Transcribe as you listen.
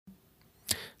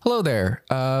Hello there.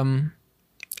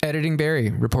 Editing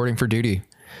Barry, reporting for duty.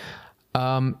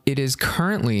 It is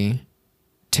currently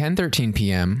 10:13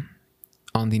 p.m.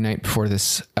 on the night before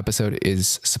this episode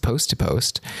is supposed to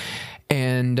post.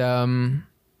 And I'm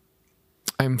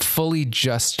fully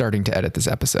just starting to edit this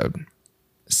episode.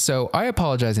 So I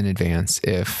apologize in advance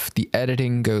if the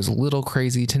editing goes a little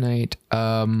crazy tonight.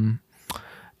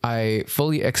 I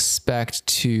fully expect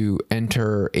to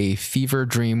enter a fever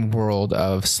dream world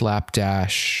of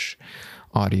slapdash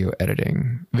audio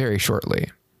editing very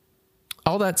shortly.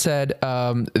 All that said,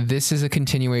 this is a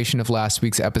continuation of last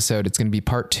week's episode. It's going to be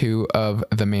part 2 of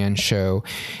The Man Show,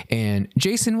 and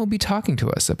Jason will be talking to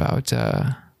us about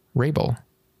Rabel.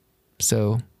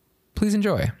 So please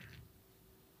enjoy.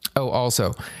 Oh,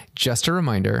 also, just a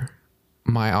reminder,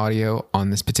 my audio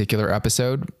on this particular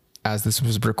episode, as this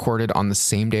was recorded on the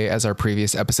same day as our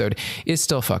previous episode, is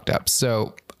still fucked up.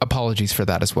 So apologies for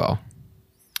that as well.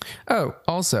 Oh,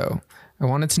 also, I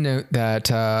wanted to note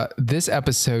that this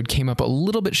episode came up a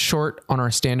little bit short on our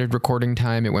standard recording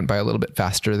time. It went by a little bit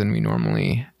faster than we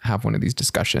normally have one of these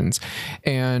discussions.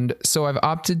 And so I've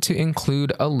opted to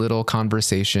include a little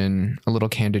conversation, a little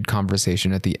candid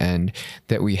conversation at the end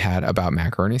that we had about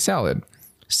macaroni salad.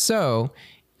 So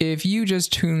if you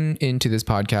just tune into this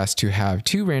podcast to have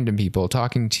 2 random people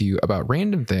talking to you about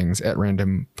random things at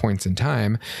random points in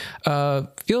time,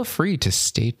 feel free to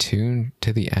stay tuned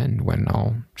to the end when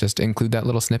I'll just include that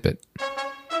little snippet.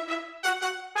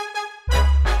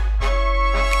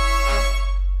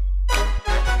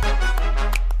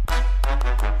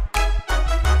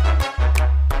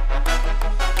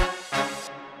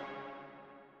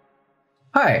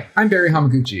 Hi, I'm Barry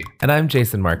Hamaguchi. And I'm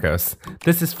Jason Marcos.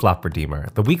 This is Flop Redeemer,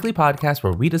 the weekly podcast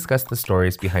where we discuss the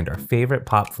stories behind our favorite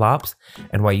pop flops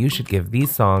and why you should give these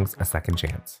songs a second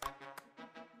chance.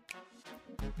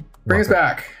 Bring us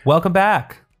back. Welcome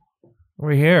back.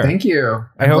 We're here. Thank you.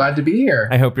 I'm glad to be here.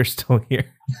 I hope you're still here.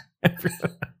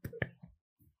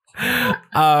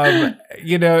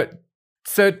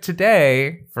 So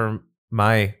today, for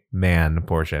my man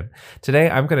portion, today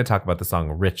I'm going to talk about the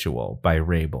song Ritual by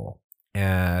Rabel.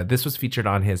 This was featured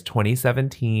on his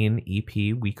 2017 EP,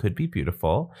 We Could Be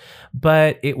Beautiful,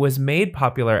 but it was made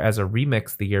popular as a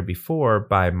remix the year before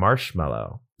by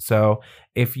Marshmello. So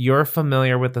if you're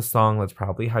familiar with the song, that's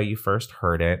probably how you first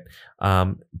heard it.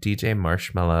 DJ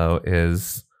Marshmello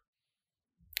is,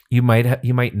 you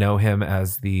might know him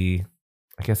as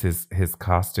his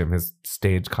costume, his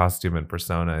stage costume and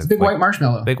persona. It's a big white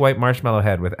marshmallow. Big white marshmallow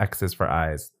head with X's for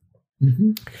eyes.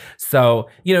 Mm-hmm. So,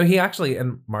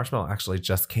 Marshmello actually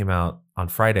just came out on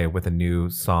Friday with a new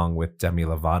song with Demi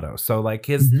Lovato. So like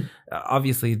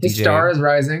obviously his DJ star is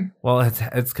rising. Well,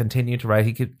 it's continued to rise.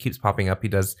 He keeps popping up. He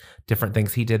does different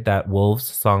things. He did that Wolves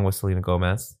song with Selena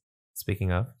Gomez.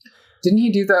 Speaking of, didn't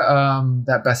he do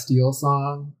that Bastille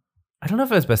song? I don't know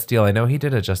if it was Bastille. I know he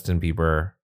did a Justin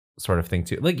Bieber sort of thing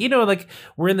too. Like,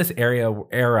 we're in this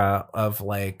era of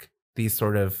like these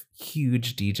sort of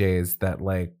huge DJs that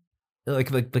like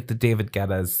the David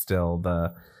Guettas still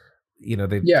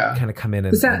they kind of come in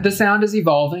and the sound is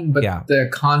evolving, but the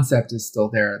concept is still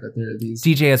there, that there are these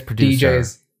DJ as producer.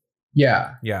 DJs.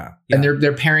 Yeah. And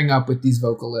they're pairing up with these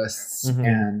vocalists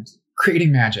and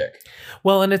creating magic.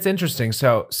 Well, and it's interesting.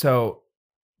 So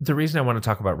the reason I want to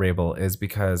talk about Rabel is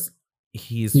because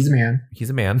he's a man. He's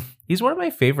a man. He's one of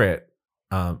my favorite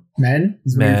men.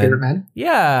 He's one of your favorite men?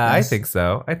 Yeah, yes. I think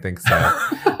so.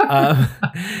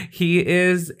 He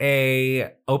is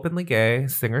a openly gay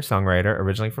singer-songwriter,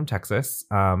 originally from Texas.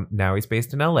 Now he's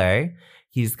based in LA.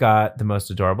 He's got the most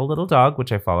adorable little dog,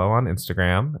 which I follow on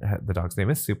Instagram. The dog's name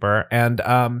is Super. And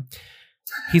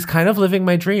he's kind of living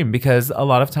my dream because a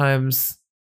lot of times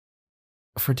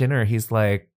for dinner, he's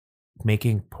like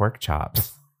making pork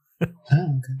chops. Oh,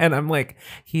 okay. And I'm like,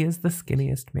 he is the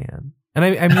skinniest man. And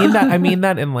I mean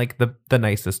that in like the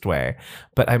nicest way.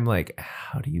 But I'm like,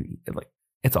 how do you eat it? Like,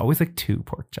 it's always like 2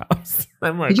 pork chops.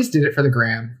 I'm like, he just did it for the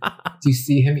gram. Do you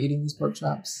see him eating these pork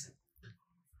chops?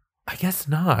 I guess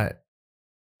not.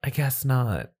 Gonna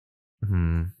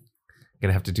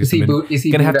have to do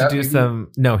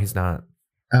some. No, he's not.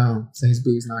 Oh, so his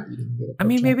boo's not eating the pork I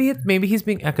mean, chop. maybe he's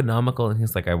being economical and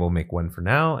he's like, I will make one for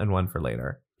now and one for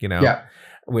later. Yeah.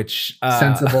 Which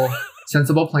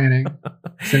sensible planning.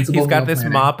 He's got this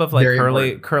mop of like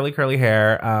curly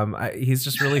hair. He's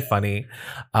just really funny.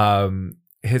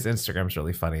 His Instagram's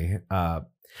really funny.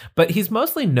 But he's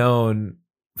mostly known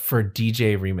for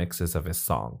DJ remixes of his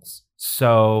songs.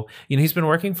 So, he's been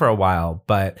working for a while,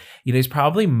 but, he's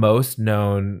probably most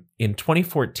known in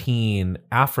 2014,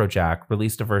 Afrojack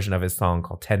released a version of his song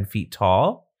called 10 Feet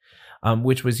Tall.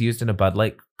 which was used in a Bud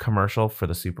Light commercial for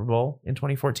the Super Bowl in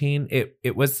 2014.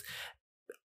 It was,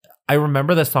 I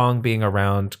remember the song being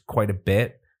around quite a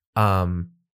bit.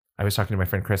 I was talking to my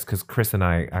friend Chris, because Chris and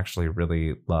I actually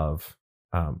really love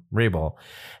Rabel,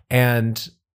 and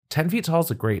 10 Feet Tall is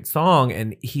a great song,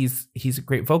 and he's a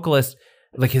great vocalist.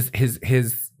 Like his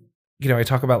I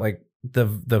talk about like the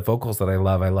vocals that I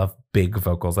love. I love big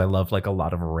vocals. I love like a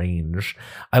lot of range.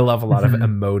 I love a lot of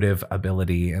emotive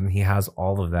ability, and he has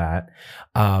all of that.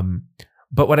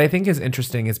 But what I think is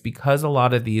interesting is because a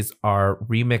lot of these are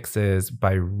remixes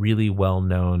by really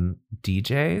well-known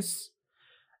DJs,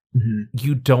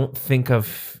 you don't think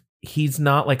of, he's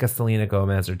not like a Selena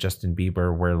Gomez or Justin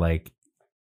Bieber where like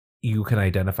you can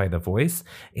identify the voice.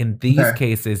 In these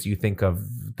cases, you think of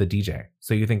the DJ.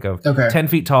 So you think of 10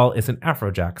 Feet Tall is an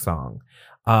Afrojack song.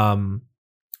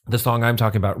 The song I'm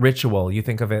talking about, Ritual, you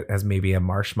think of it as maybe a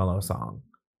Marshmello song.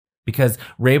 Because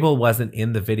Rabel wasn't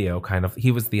in the video, kind of.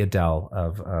 He was the Adele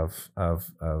of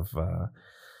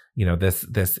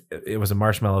this. It was a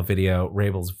Marshmello video.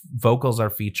 Rabel's vocals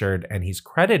are featured, and he's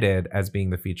credited as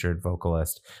being the featured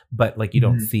vocalist, but like you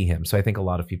don't see him. So I think a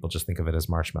lot of people just think of it as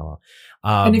Marshmello.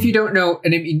 And if you don't know,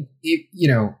 and I mean,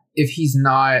 if he's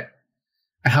not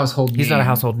a household name, he's not a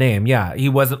household name. Yeah, he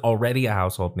wasn't already a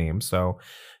household name, so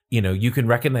you can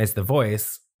recognize the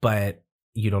voice, but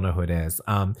you don't know who it is.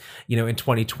 In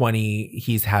 2020,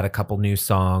 he's had a couple new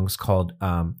songs called,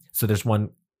 so there's one,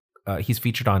 he's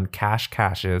featured on Cash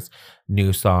Cash's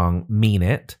new song, Mean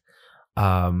It.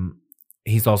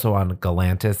 He's also on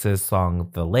Galantis' song,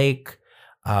 The Lake.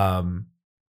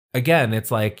 Again,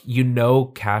 it's like,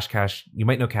 Cash Cash, you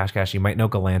might know Cash Cash, you might know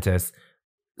Galantis,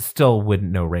 still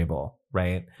wouldn't know Rabel,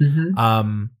 right?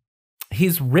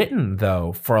 He's written,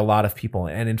 though, for a lot of people.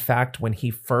 And in fact, when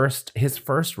his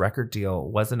first record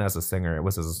deal wasn't as a singer, it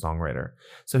was as a songwriter.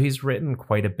 So he's written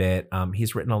quite a bit.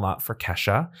 He's written a lot for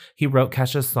Kesha. He wrote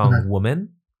Kesha's song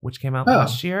Woman, which came out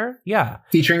last year. Yeah.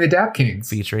 Featuring the Dap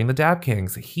Kings.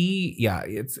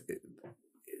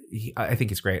 I think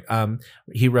he's great.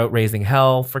 He wrote Raising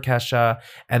Hell for Kesha.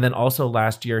 And then also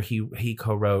last year, he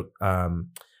co-wrote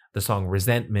the song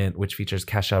Resentment, which features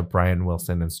Kesha, Brian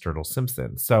Wilson, and Sturgill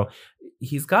Simpson. So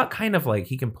he's got kind of like,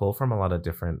 he can pull from a lot of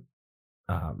different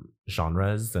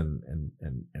genres and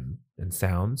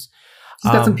sounds.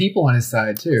 He's got some people on his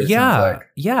side too.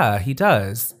 Yeah, he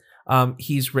does.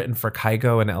 He's written for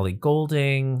Kygo and Ellie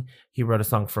Goulding. He wrote a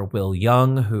song for Will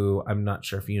Young, who I'm not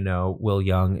sure if you know. Will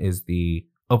Young is the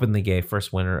openly gay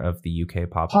first winner of the UK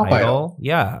Pop Idol.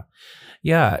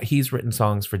 Yeah, he's written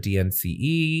songs for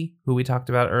DNCE, who we talked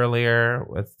about earlier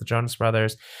with the Jonas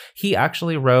Brothers. He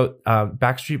actually wrote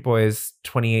Backstreet Boys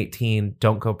 2018,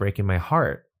 Don't Go Breaking My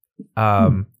Heart.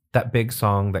 That big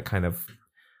song that kind of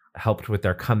helped with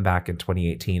their comeback in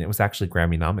 2018. It was actually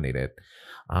Grammy nominated.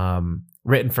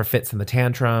 Written for Fitz and the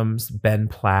Tantrums, Ben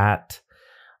Platt.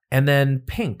 And then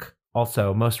Pink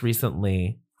also most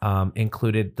recently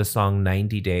included the song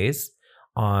 90 Days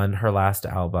on her last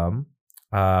album.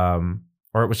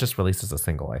 Or it was just released as a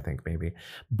single, I think, maybe.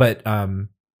 But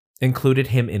included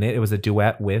him in it. It was a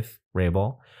duet with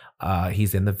Rabel.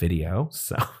 He's in the video,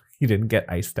 so he didn't get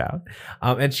iced out.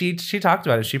 And she talked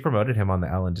about it. She promoted him on the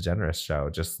Ellen DeGeneres show,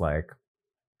 just like,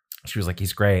 she was like,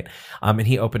 he's great. And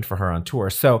he opened for her on tour.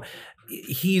 So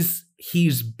he's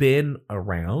been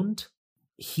around.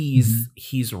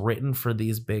 He's written for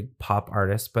these big pop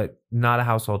artists, but not a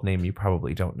household name. You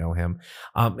probably don't know him.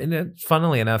 And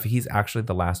funnily enough, he's actually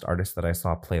the last artist that I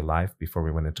saw play live before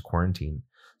we went into quarantine.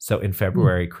 So in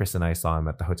February, Chris and I saw him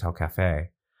at the Hotel Cafe.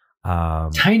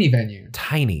 Tiny venue.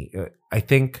 Tiny. I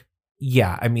think,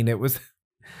 yeah. I mean, it was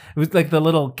like the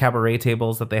little cabaret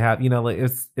tables that they have, like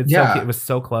it's so cute. It was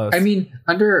so close. I mean,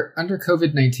 under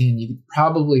COVID-19, you could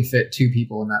probably fit 2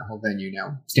 people in that whole venue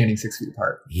now, standing 6 feet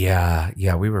apart. Yeah,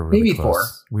 we were really maybe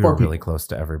close. 4. We were really close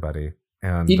to everybody.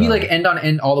 And you'd be like end on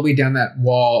end all the way down that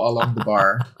wall along the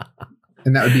bar.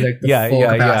 And that would be like the full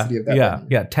capacity of that venue.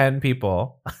 Yeah, 10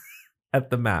 people at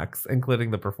the max,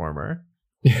 including the performer.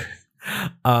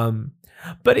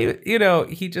 But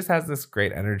he just has this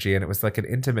great energy, and it was like an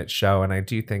intimate show. And I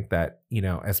do think that,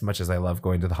 as much as I love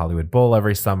going to the Hollywood Bowl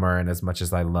every summer, and as much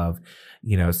as I love,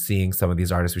 seeing some of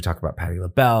these artists, we talk about Patti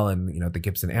LaBelle and, the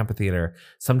Gibson Amphitheater,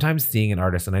 sometimes seeing an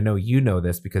artist, and I know you know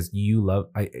this because you're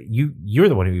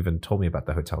the one who even told me about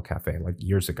the Hotel Cafe like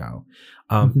years ago.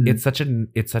 It's such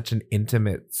an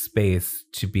intimate space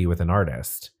to be with an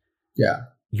artist. Yeah.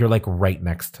 You're like right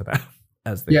next to them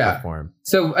as they perform.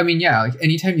 So, I mean, like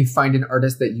anytime you find an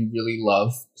artist that you really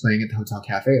love playing at the Hotel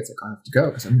Cafe, it's like, I have to go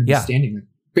because I'm going to be standing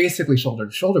basically shoulder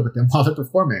to shoulder with them while they're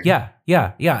performing. Yeah.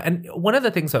 And one of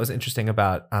the things that was interesting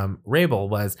about Rabel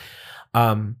was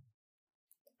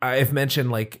I've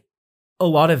mentioned like a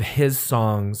lot of his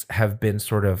songs have been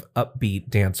sort of upbeat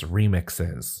dance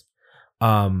remixes.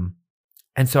 And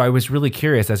so I was really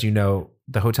curious, as you know,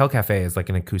 the Hotel Cafe is like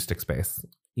an acoustic space,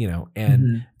 you know,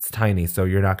 and it's tiny. So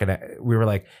you're not going to, we were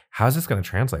like, how's this going to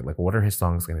translate? Like, what are his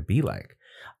songs going to be like?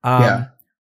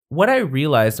 What I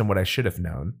realized and what I should have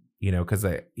known, you know, because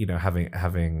I, you know,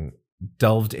 having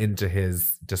delved into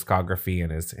his discography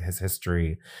and his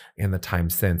history in the time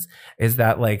since, is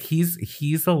that like he's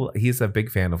a big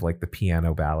fan of like the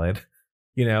piano ballad,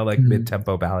 you know, like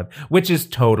mid-tempo ballad, which is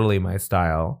totally my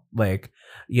style. Like,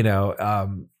 you know,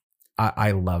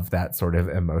 I love that sort of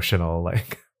emotional,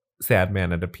 like sad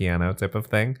man at a piano type of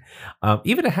thing.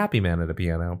 Even a happy man at a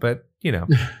piano, but you know,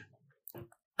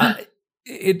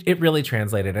 it really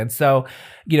translated. And so,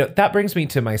 you know, that brings me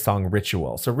to my song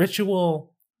Ritual. So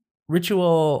Ritual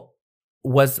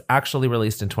was actually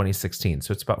released in 2016.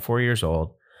 So it's about 4 years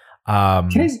old. Can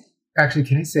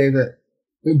I say that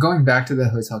going back to the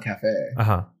Hotel Cafe?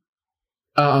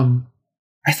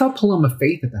 I saw Paloma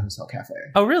Faith at the Hotel Cafe.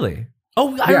 Oh, really?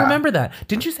 Oh, I remember that.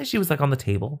 Didn't you say she was like on the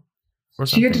table?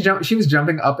 She had to jump. She was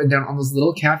jumping up and down on those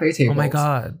little cafe tables. Oh my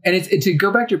God. And it's to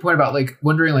go back to your point about like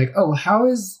wondering like, oh, how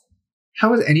is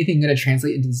anything going to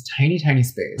translate into this tiny, tiny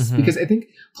space? Because I think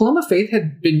Paloma Faith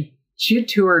had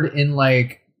toured in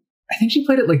like, I think she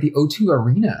played at like the O2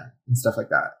 Arena and stuff like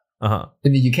that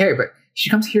in the UK. But she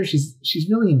comes here, she's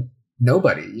really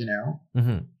nobody, you know?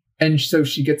 And so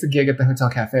she gets a gig at the Hotel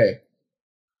Cafe.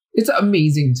 It's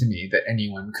amazing to me that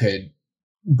anyone could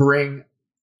bring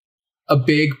a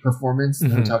big performance in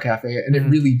the Hotel Cafe. And it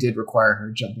really did require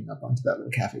her jumping up onto that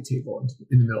little cafe table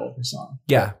in the middle of her song.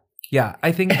 Yeah. Yeah.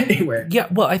 I think anyway. Yeah.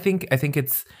 Well, I think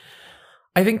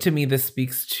to me, this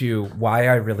speaks to why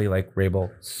I really like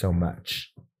Rabel so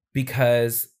much,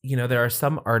 because, you know, there are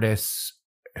some artists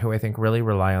who I think really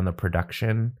rely on the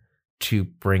production to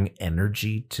bring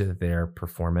energy to their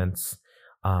performance,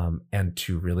 and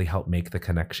to really help make the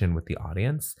connection with the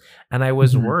audience. And I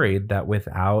was worried that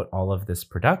without all of this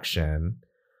production,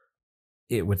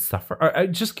 it would suffer.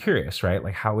 I'm just curious, right?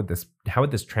 Like, how would this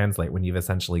translate when you've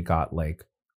essentially got like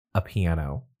a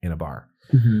piano in a bar?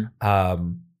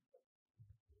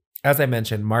 As I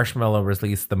mentioned, Marshmello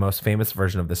released the most famous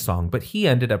version of this song, but he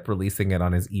ended up releasing it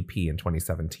on his EP in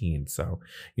 2017. So,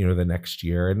 you know, the next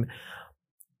year. And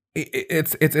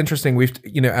it's interesting.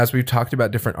 As we've talked about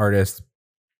different artists,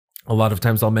 a lot of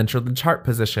times I'll mention the chart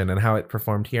position and how it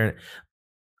performed here.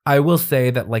 I will say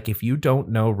that, like, if you don't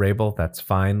know Rabel, that's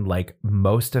fine. Like,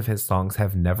 most of his songs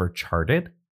have never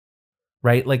charted,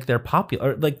 right? Like, they're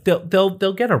popular. Like,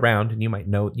 they'll get around, and you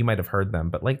might have heard them,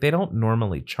 but like, they don't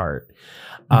normally chart.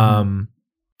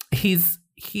 He's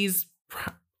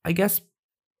I guess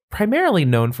primarily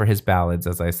known for his ballads,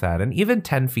 as I said, and even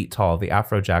 10 Feet Tall, the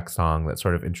Afrojack song that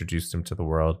sort of introduced him to the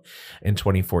world in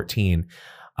 2014.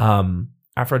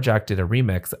 Afrojack did a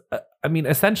remix. I mean,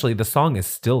 essentially, the song is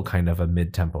still kind of a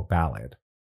mid-tempo ballad,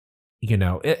 you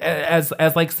know, as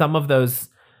like some of those,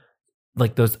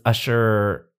 like those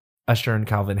Usher and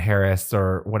Calvin Harris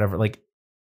or whatever, like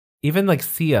even like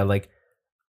Sia, like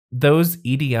those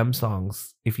EDM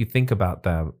songs, if you think about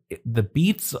them, the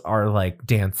beats are like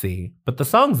dancey, but the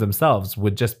songs themselves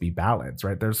would just be ballads,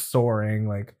 right? They're soaring,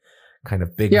 like kind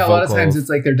of big vocals. A lot of times it's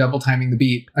like they're double timing the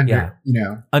beat under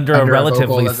a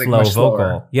relatively slow vocal.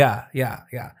 Slower. Yeah.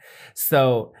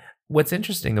 So what's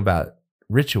interesting about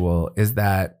Ritual is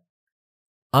that,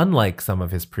 unlike some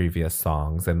of his previous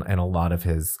songs and a lot of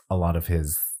his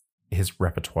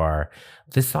repertoire,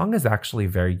 this song is actually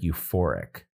very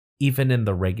euphoric, even in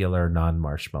the regular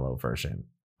non-Marshmello version.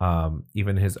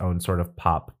 Even his own sort of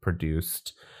pop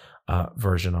produced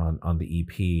version on the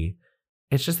EP.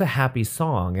 It's just a happy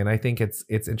song. And I think it's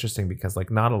interesting because, like,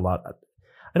 I don't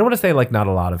want to say like not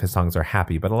a lot of his songs are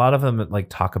happy, but a lot of them like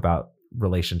talk about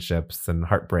relationships and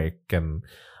heartbreak and,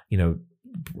 you know,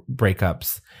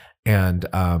 breakups. And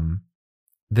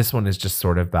this one is just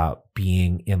sort of about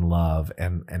being in love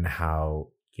and how,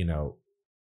 you know,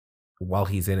 while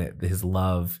he's in it, his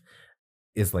love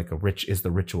is like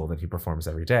the ritual that he performs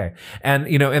every day. And,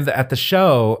 you know, at the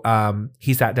show,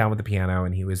 he sat down with the piano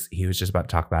and he was just about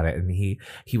to talk about it. And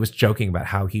he was joking about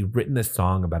how he'd written this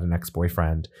song about an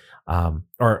ex-boyfriend,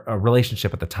 or a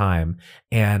relationship at the time,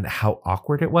 and how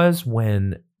awkward it was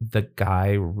when the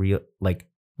guy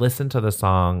listened to the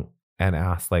song and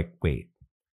asked, like, wait,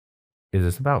 is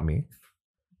this about me?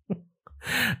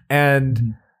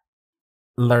 And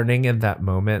learning in that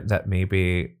moment that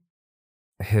maybe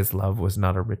his love was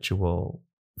not a ritual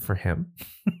for him.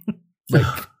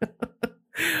 Like,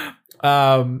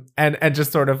 and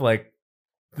just sort of like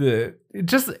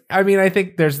I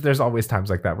think there's always times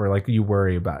like that where like you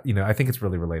worry about, I think it's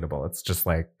really relatable. It's just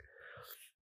like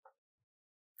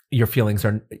your feelings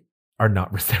are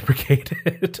not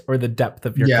reciprocated, or the depth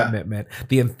of your commitment,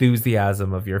 the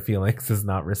enthusiasm of your feelings is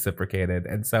not reciprocated.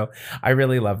 And so I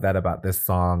really love that about this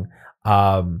song.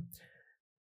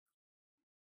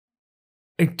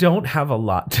 I don't have a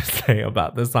lot to say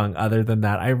about the song other than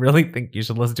that. I really think you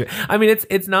should listen to it. I mean,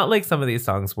 it's not like some of these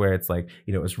songs where it's like,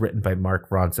 it was written by Mark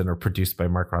Ronson or produced by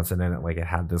Mark Ronson and it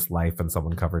had this life and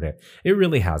someone covered it. It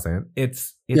really hasn't.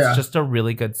 It's just a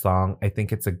really good song. I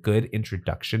think it's a good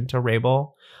introduction to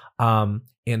Rabel,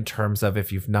 in terms of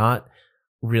if you're not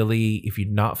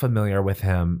familiar with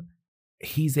him,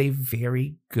 he's a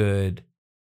very good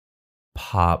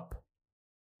pop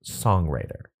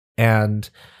songwriter. And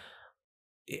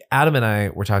Adam and I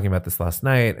were talking about this last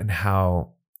night and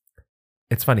how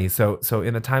it's funny. So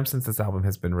in the time since this album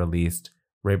has been released,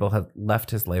 Rabel has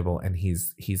left his label and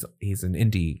he's an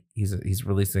indie. He's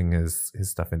releasing his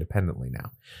stuff independently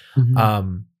now.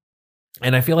 Mm-hmm.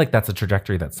 And I feel like that's a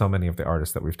trajectory that so many of the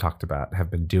artists that we've talked about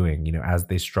have been doing, as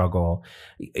they struggle,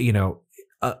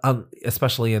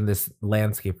 especially in this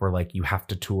landscape where like you have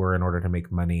to tour in order to make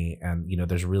money, and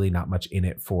there's really not much in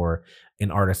it for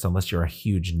an artist unless you're a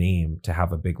huge name to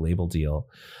have a big label deal.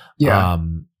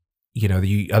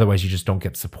 Otherwise you just don't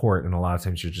get support, and a lot of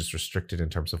times you're just restricted in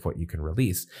terms of what you can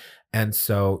release. And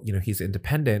so he's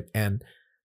independent, and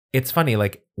it's funny,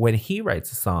 like when he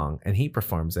writes a song and he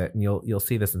performs it, and you'll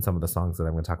see this in some of the songs that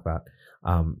I'm going to talk about,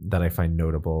 that I find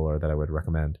notable or that I would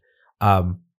recommend.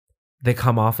 They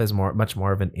come off as much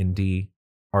more of an indie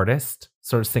artist,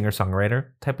 sort of singer-songwriter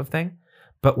type of thing.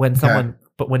 But when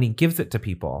when he gives it to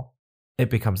people, it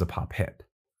becomes a pop hit.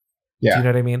 Yeah. Do you know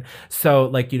what I mean? So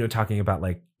like, talking about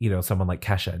like, someone like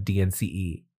Kesha,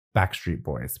 DNCE, Backstreet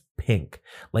Boys, Pink,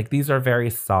 like these are very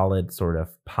solid sort of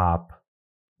pop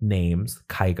names.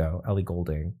 Kygo, Ellie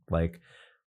Goulding, like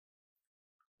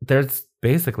there's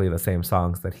basically the same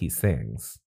songs that he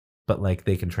sings, but like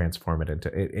they can transform it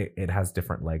into it has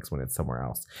different legs when it's somewhere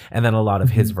else. And then a lot of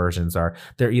his versions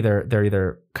they're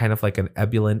either kind of like an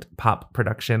ebullient pop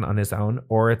production on his own,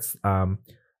 or it's him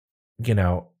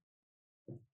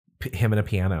and a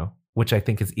piano, which I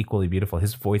think is equally beautiful.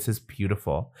 His voice is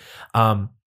beautiful.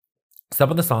 Some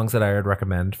of the songs that I would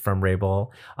recommend from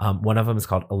Rabel, one of them is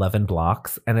called 11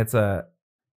 Blocks, and I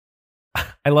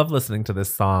love listening to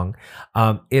this song.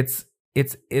 It's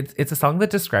a song that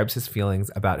describes his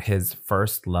feelings about his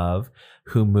first love,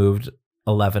 who moved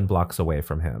 11 blocks away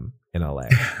from him in LA.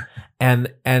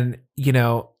 and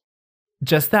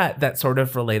just that sort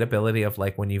of relatability of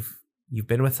like when you've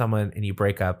been with someone and you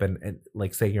break up, and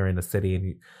like say you're in a city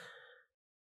and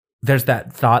there's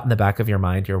that thought in the back of your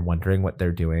mind, you're wondering what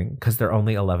they're doing because they're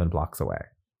only 11 blocks away.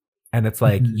 And it's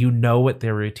like, what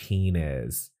their routine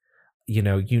is.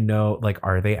 Like,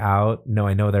 are they out? No,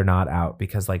 I know they're not out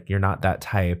because like, you're not that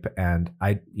type. And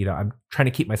I'm trying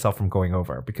to keep myself from going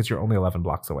over because you're only 11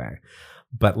 blocks away.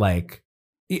 But like,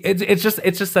 it's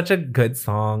just such a good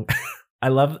song. I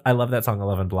love that song,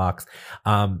 11 Blocks.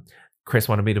 Chris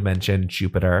wanted me to mention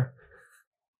Jupiter.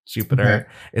 Okay.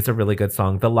 It's a really good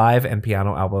song. The live and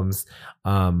piano albums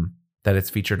that it's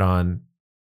featured on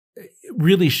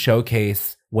really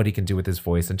showcase what he can do with his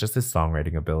voice and just his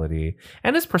songwriting ability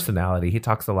and his personality. He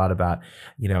talks a lot about,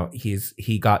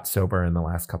 he got sober in the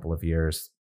last couple of years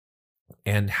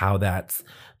and how that's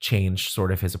changed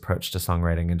sort of his approach to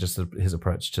songwriting and just his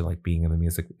approach to like being in the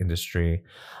music industry.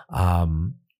 How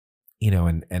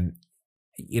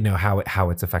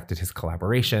it's affected his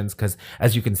collaborations, because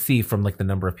as you can see from like the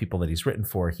number of people that he's written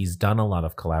for, he's done a lot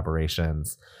of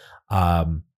collaborations,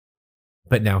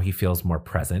 but now he feels more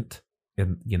present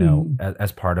in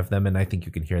as part of them, and I think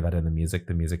you can hear that in the music.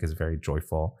 The music is very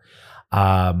joyful.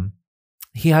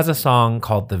 He has a song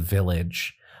called The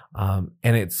Village, and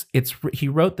he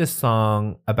wrote this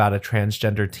song about a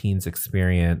transgender teen's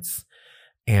experience,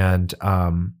 and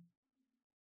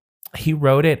he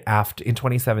wrote it in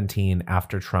 2017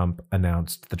 after Trump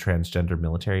announced the transgender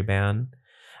military ban,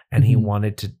 and he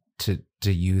wanted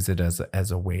to use it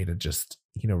as a way to just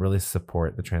really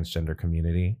support the transgender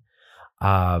community.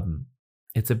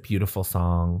 It's a beautiful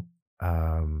song.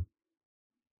 I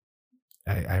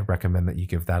recommend that you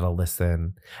give that a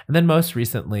listen. And then most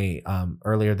recently,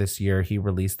 earlier this year, he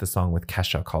released a song with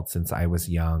Kesha called Since I Was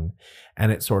Young,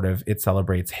 and it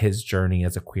celebrates his journey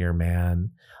as a queer man.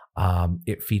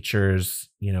 It features,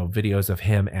 videos of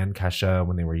him and Kesha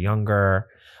when they were younger,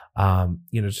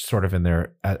 just sort of in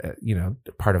their,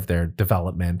 part of their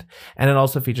development. And it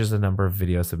also features a number of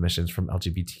video submissions from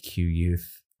LGBTQ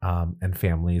youth, and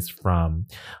families from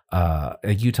a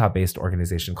Utah-based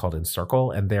organization called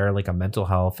Encircle, and they're like a mental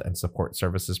health and support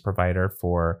services provider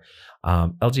for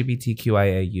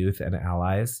LGBTQIA youth and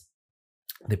allies.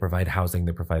 They provide housing,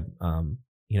 they provide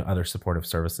other supportive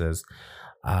services.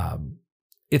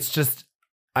 It's just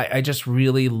I just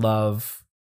really love.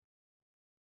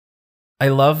 I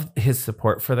love his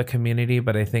support for the community,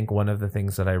 but I think one of the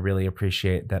things that I really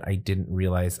appreciate that I didn't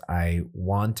realize I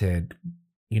wanted,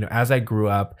 as I grew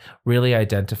up, really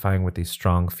identifying with these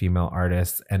strong female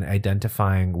artists and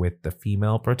identifying with the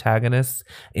female protagonists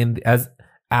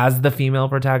as the female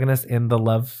protagonist in the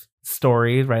love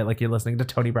story, right? Like you're listening to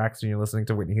Toni Braxton, you're listening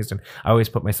to Whitney Houston. I always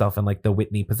put myself in like the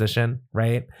Whitney position,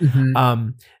 right? Mm-hmm.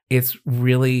 It's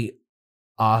really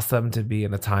awesome to be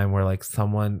in a time where like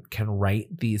someone can write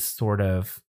these sort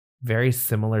of very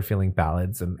similar feeling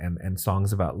ballads and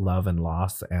songs about love and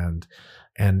loss and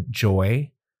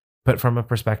joy, but from a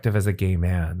perspective as a gay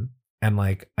man. And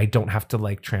like, I don't have to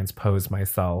like transpose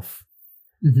myself,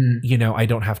 I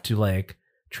don't have to like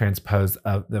transpose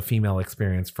the female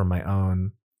experience from my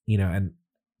own, and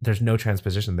there's no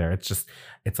transposition there. It's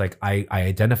like, I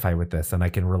identify with this and I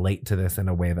can relate to this in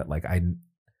a way that like,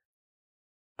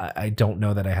 I don't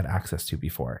know that I had access to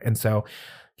before. And so,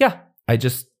 yeah, I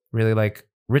just really like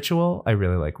Ritual. I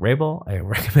really like Rabel. I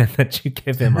recommend that you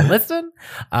give him a listen.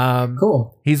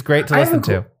 Cool. He's great to listen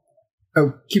to.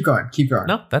 Oh, keep going.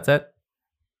 No, that's it.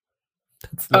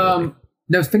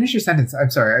 No, finish your sentence.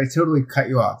 I'm sorry. I totally cut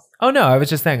you off. Oh, no, I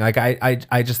was just saying, like,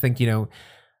 I just think,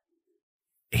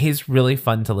 he's really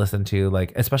fun to listen to,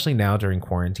 like, especially now during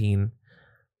quarantine.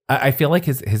 I feel like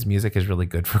his music is really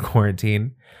good for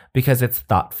quarantine because it's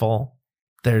thoughtful.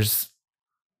 It's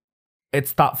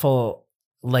thoughtful,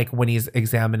 like when he's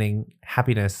examining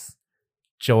happiness,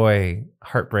 joy,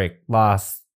 heartbreak,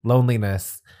 loss,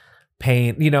 loneliness,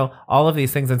 pain, all of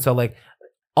these things. And so like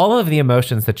all of the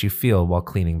emotions that you feel while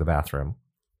cleaning the bathroom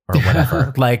or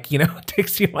whatever, like, it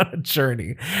takes you on a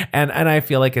journey. And I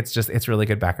feel like it's really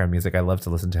good background music. I love to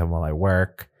listen to him while I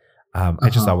work. I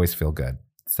just always feel good.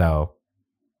 So.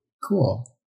 Cool.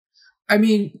 I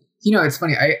mean, it's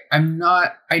funny.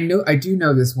 I do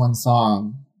know this one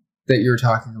song that you're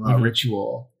talking about,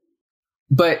 Ritual.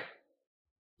 But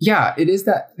yeah, it is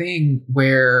that thing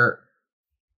where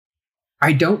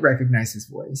I don't recognize his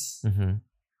voice.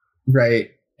 Right.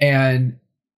 And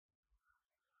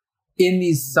in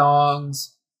these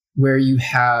songs where you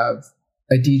have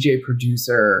a DJ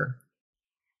producer,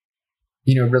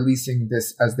 releasing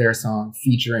this as their song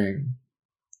featuring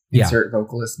insert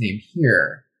vocalist name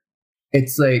here,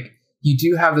 it's like you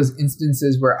do have those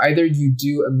instances where either you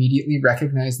do immediately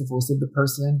recognize the voice of the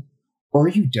person or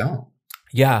you don't.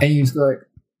 Yeah. And you just go like,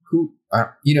 who,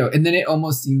 and then it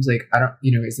almost seems like, I don't,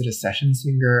 is it a session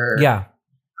singer? Yeah.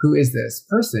 Who is this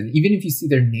person? Even if you see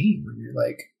their name and you're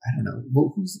like, I don't know,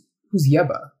 well, who's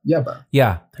Yeba? Yeba.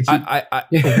 Yeah.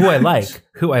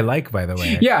 Who I like, by the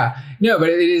way. Yeah. No, but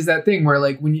it is that thing where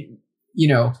like when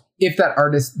if that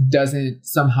artist doesn't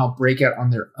somehow break out on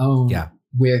their own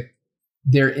with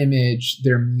their image,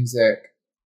 their music,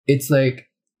 it's like,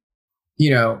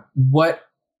 what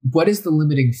is the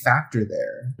limiting factor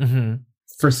there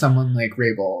for someone like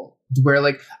Rabel? Where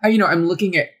like, I'm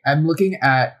looking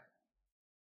at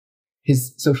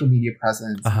his social media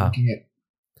presence, looking at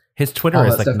his Twitter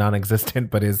is like stuff. Non-existent,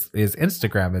 but his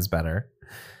Instagram is better.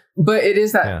 But it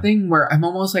is that thing where I'm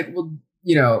almost like, well,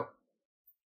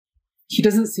 he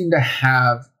doesn't seem to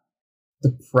have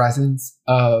the presence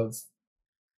of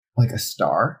like a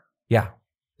star. Yeah.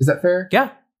 Is that fair?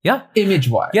 Yeah. Yeah. Image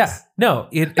wise. Yeah. No,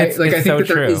 it's I think so that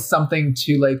there true. is something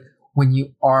to like when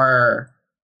you are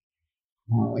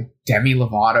like Demi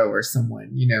Lovato or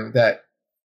someone, that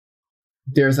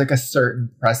there's like a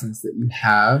certain presence that you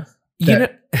have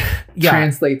that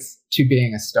translates to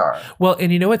being a star. Well,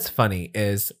 and what's funny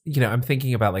is, I'm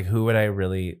thinking about like who would I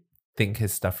really think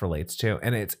his stuff relates to,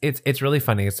 and it's really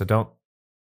funny. So don't.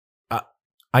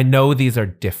 I know these are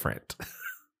different.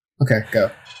 Okay, go.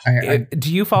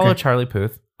 Do you follow Charlie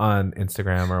Puth on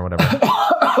Instagram or whatever?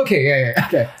 Okay, yeah.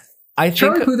 Okay.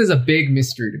 Charlie Puth is a big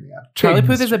mystery to me. Charlie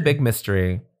Puth is a big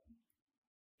mystery.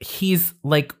 He's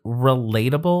like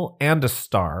relatable and a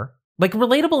star. Like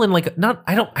relatable and like not.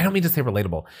 I don't mean to say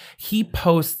relatable. He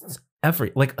posts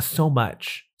so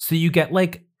much. So you get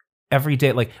like every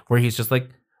day, like where he's just like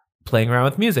playing around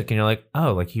with music, and you're like,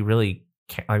 oh, like he really.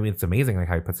 It's amazing like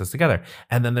how he puts this together.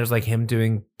 And then there's like him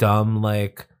doing dumb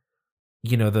like,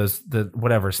 the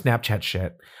whatever Snapchat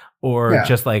shit, or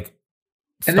just like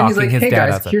and then he's like, hey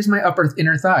guys, outside. Here's my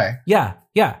inner thigh. Yeah.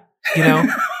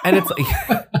 And it's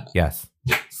like yes.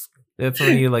 It's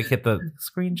when you like hit the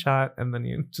screenshot and then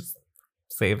you just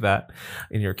save that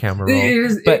in your camera It roll.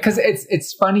 is because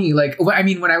it's funny. Like, I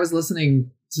mean, when I was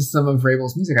listening to some of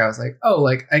Rabel's music, I was like, oh,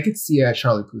 like I could see a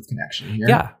Charlie Puth connection here.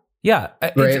 Yeah.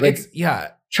 Right. Yeah.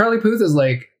 Charlie Puth is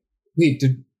like, wait,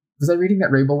 was I reading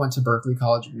that Rabel went to Berklee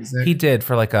College of Music? He did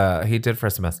for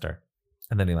a semester,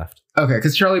 and then he left. Okay,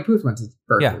 because Charlie Puth went to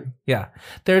Berklee. Yeah.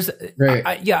 There's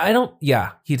right.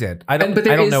 He did. I don't. But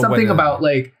there I don't is know something whether, about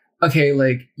like, okay,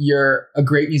 like you're a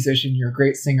great musician, you're a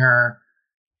great singer.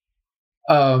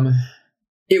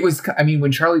 It was. I mean,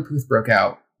 when Charlie Puth broke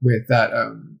out with that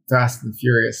Fast and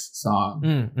Furious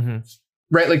song,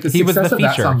 right? Like he was the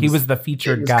feature. He was the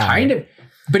featured guy.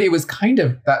 But it was kind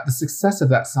of that the success of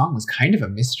that song was kind of a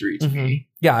mystery to me.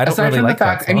 Yeah, I don't aside really from like the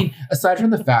fact, that song. I mean, aside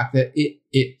from the fact that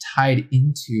it tied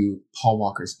into Paul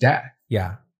Walker's death.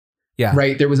 Yeah.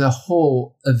 Right. There was a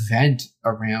whole event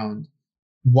around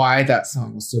why that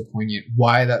song was so poignant,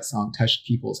 why that song touched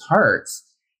people's hearts,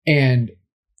 and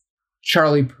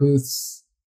Charlie Puth's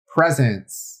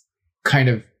presence kind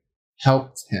of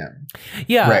helped him.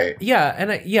 Yeah. Right. Yeah.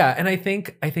 And I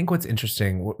think what's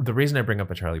interesting, the reason I bring up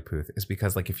a Charlie Puth is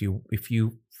because like if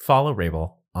you follow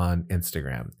Rabel on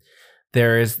Instagram,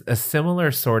 there is a similar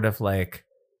sort of like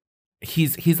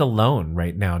he's alone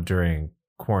right now during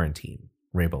quarantine.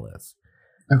 Rabel is.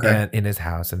 Okay. And in his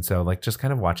house. And so like just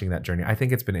kind of watching that journey, I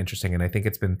think it's been interesting. And I think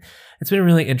it's been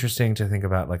really interesting to think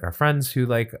about like our friends who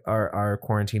like are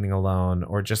quarantining alone,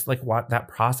 or just like what that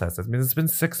process. I mean, it's been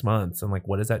 6 months, and like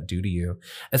what does that do to you?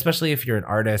 Especially if you're an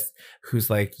artist who's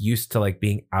like used to like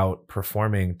being out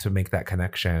performing to make that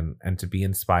connection and to be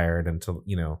inspired and to,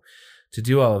 you know, to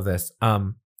do all of this.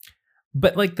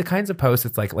 But like the kinds of posts,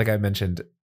 it's like I mentioned,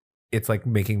 it's like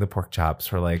making the pork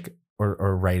chops or like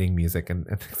or writing music and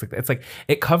things like that. It's like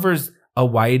it covers a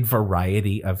wide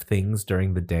variety of things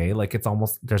during the day. Like it's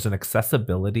almost, there's an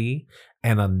accessibility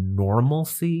and a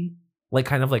normalcy, like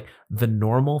kind of like the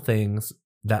normal things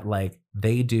that like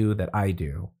they do that I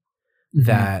do,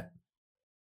 that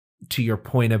to your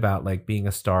point about like being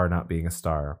a star, not being a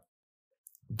star,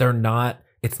 they're not,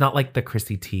 it's not like the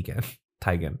Chrissy Teigen.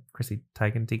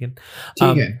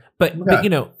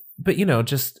 But you know,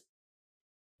 just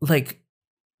like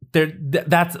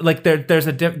there's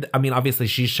a I mean, obviously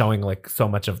she's showing like so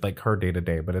much of like her day to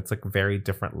day, but it's like a very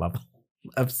different level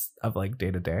of like day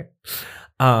to day.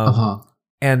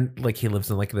 And like he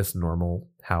lives in like this normal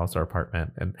house or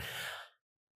apartment, and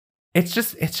it's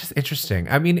just interesting.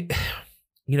 I mean,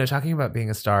 you know, talking about being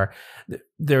a star,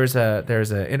 there's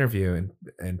a interview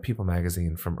in People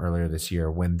magazine from earlier this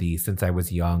year when the Since I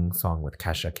Was Young song with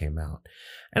Kesha came out,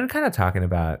 and kind of talking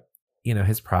about, you know,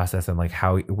 his process and like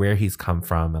where he's come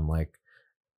from and like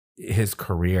his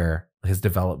career, his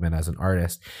development as an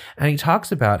artist. And he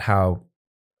talks about how,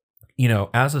 you know,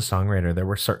 as a songwriter, there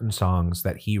were certain songs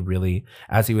that he really,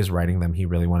 as he was writing them, he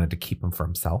really wanted to keep them for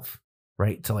himself.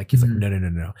 Right. So like, he's like, no,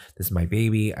 this is my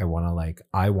baby. I want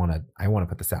to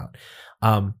put this out.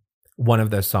 One of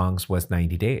those songs was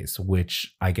 90 Days,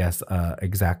 which I guess an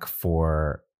exec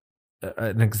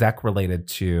related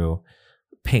to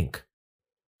Pink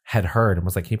had heard and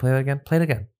was like, can you play that again? Play it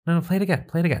again. No, play it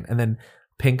again. And then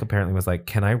Pink apparently was like,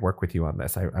 can I work with you on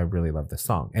this? I really love this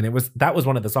song. And that was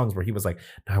one of the songs where he was like,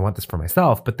 no, I want this for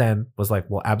myself. But then was like,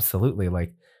 well, absolutely.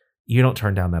 Like, you don't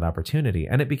turn down that opportunity.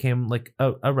 And it became like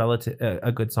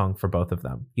a good song for both of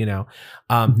them. You know,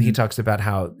 he talks about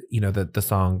how, you know, the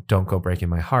song Don't Go Breaking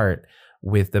My Heart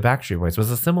with the Backstreet Boys was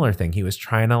a similar thing. He was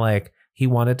trying to like, he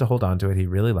wanted to hold on to it. He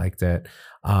really liked it.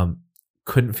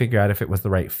 Couldn't figure out if it was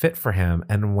the right fit for him.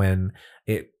 And when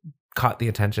it caught the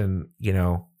attention, you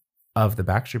know, of the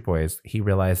Backstreet Boys, he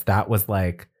realized that was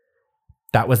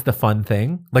the fun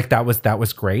thing. Like that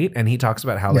was great. And he talks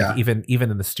about how like even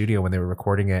in the studio when they were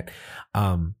recording it,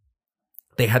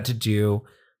 they had to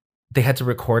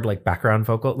record like background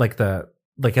vocal, like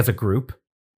as a group.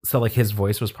 So like his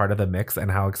voice was part of the mix,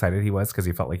 and how excited he was because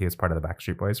he felt like he was part of the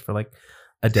Backstreet Boys for like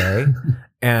a day.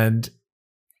 And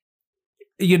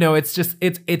you know, it's just,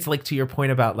 it's like to your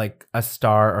point about like a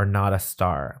star or not a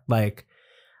star. Like,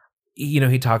 you know,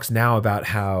 he talks now about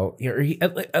how, you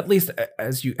know, at least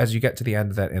as you get to the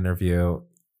end of that interview,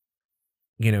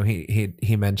 you know,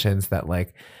 he mentions that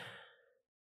like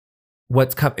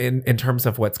what's in terms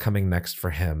of what's coming next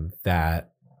for him,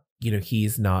 that, you know,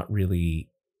 he's not really,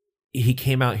 he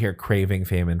came out here craving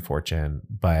fame and fortune,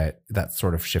 but that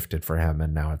sort of shifted for him.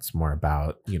 And now it's more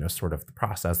about, you know, sort of the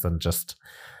process and just,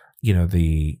 you know,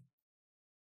 the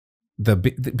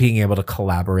being able to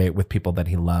collaborate with people that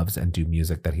he loves and do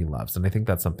music that he loves. And I think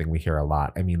that's something we hear a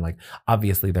lot. I mean, like,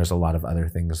 obviously there's a lot of other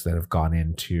things that have gone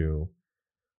into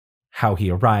how he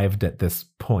arrived at this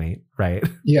point, right?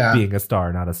 Yeah. Being a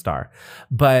star, not a star.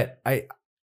 But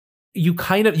you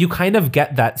kind of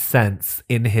get that sense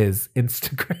in his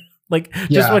Instagram, like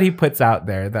just Yeah. what he puts out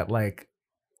there. That like,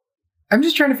 I'm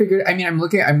just trying to figure. I mean,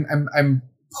 I'm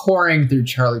pouring through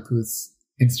Charlie Puth's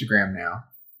Instagram now,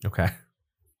 okay,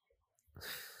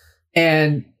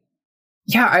 and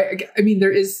yeah, I mean,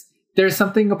 there's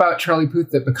something about Charlie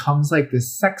Puth that becomes like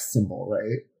this sex symbol,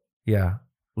 right? yeah,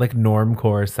 like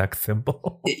normcore sex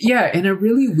symbol. Yeah, in a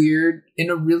really weird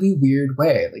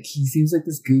way. Like he seems like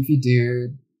this goofy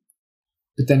dude,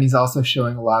 but then he's also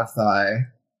showing a lot of thigh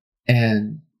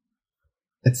and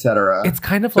etc. It's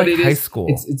kind of like high school.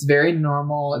 It's very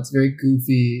normal. It's very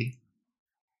goofy.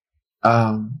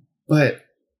 But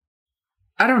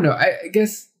I don't know. I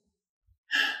guess,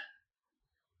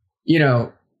 you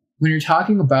know, when you're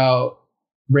talking about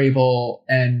Rabel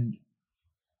and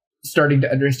starting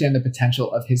to understand the potential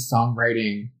of his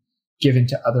songwriting given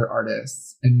to other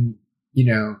artists, and, you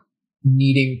know,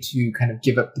 needing to kind of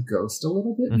give up the ghost a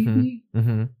little bit, maybe,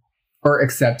 or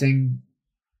accepting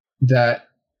that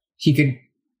he could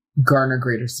garner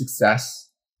greater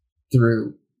success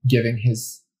through giving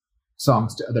his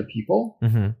songs to other people.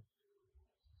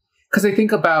 Because I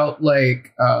think about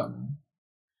like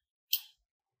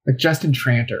Justin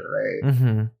Tranter,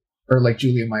 right? Or like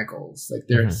Julia Michaels, like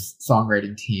their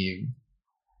songwriting team,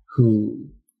 who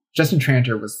Justin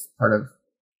Tranter was part of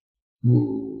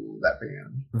that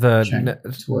band.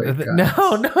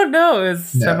 No, it's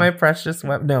Semi-Precious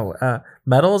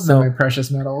Metals.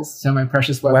 Semi-Precious Metals,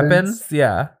 Semi-Precious Weapons.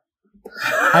 Yeah.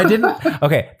 I didn't.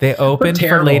 Okay, they opened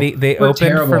for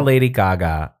Lady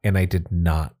Gaga, and I did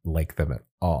not like them at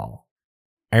all.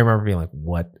 I remember being like,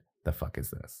 "What the fuck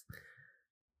is this?"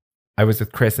 I was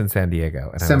with Chris in San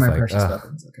Diego, and Semi-Precious I was like,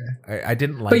 Weapons. Okay, I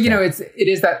didn't like. But you know, it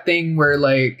is that thing where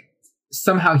like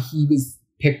somehow he was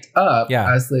picked up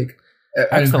as like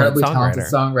an incredibly talented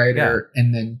songwriter,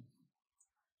 and then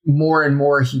more and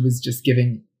more he was just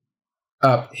giving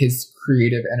up his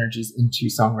creative energies into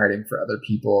songwriting for other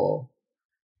people.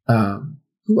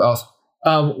 Who else?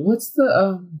 What's the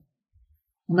oh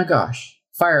my gosh,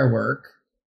 Firework,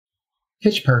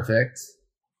 Pitch Perfect,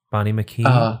 Bonnie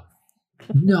McKee.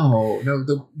 No,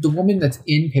 the woman that's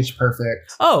in Pitch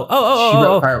Perfect. Oh,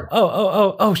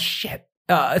 shit.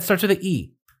 It starts with an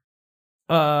E.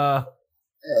 I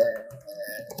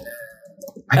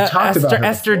talked about her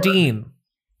Esther before. Dean.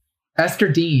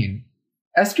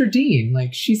 Esther Dean,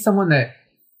 like she's someone that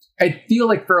I feel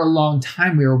like for a long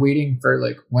time we were waiting for,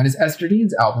 like, when is Esther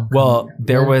Dean's album coming out?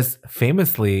 There was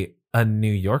famously a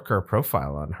New Yorker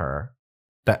profile on her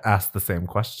that asked the same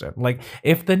question. Like,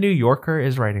 if the New Yorker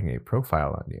is writing a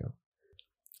profile on you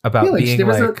about being there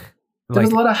was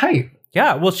a lot of hype.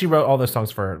 Yeah, well, she wrote all those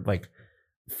songs for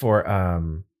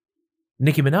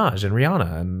Nicki Minaj and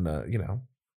Rihanna, and you know.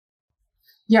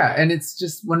 Yeah, and it's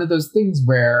just one of those things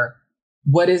where,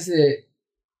 what is it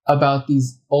about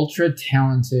these ultra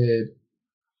talented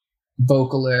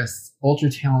vocalists,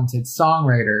 ultra talented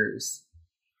songwriters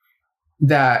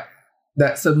that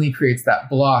suddenly creates that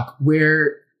block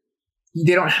where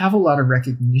they don't have a lot of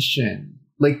recognition?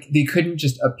 Like, they couldn't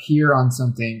just appear on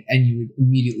something and you would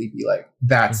immediately be like,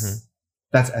 that's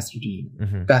Esther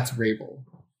Dean, that's Rabel,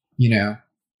 you know?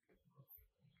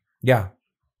 Yeah.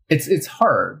 It's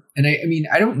hard. And I mean,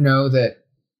 I don't know that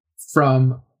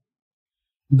from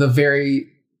the very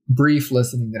brief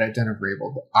listening that I've done of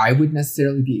Rabel, that I would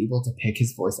necessarily be able to pick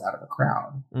his voice out of a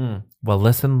crowd. Well,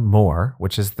 listen more,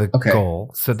 which is the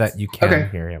goal, so that you can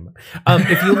hear him.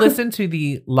 If you listen to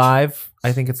the live,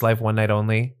 I think it's live One Night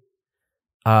Only,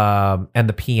 and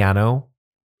the piano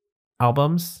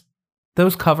albums,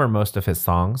 those cover most of his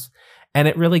songs, and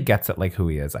it really gets at like who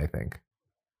he is, I think.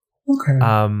 Okay.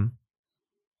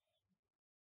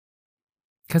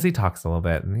 Because he talks a little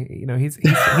bit, and he's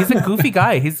a goofy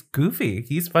guy. He's goofy.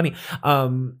 He's funny.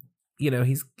 We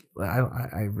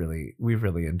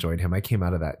really enjoyed him. I came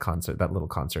out of that little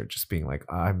concert, just being like,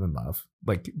 I'm in love.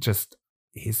 Like, just,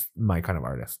 he's my kind of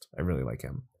artist. I really like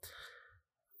him.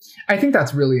 I think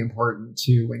that's really important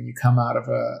too, when you come out of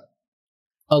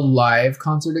a live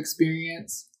concert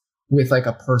experience with like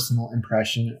a personal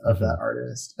impression of that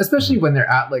artist, especially when they're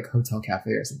at like Hotel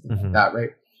Cafe or something like that,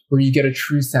 right? Where you get a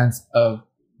true sense of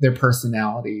their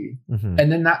personality.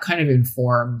 And then that kind of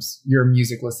informs your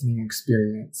music listening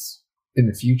experience in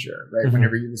the future, right?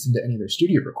 Whenever you listen to any of their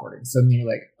studio recordings, suddenly you're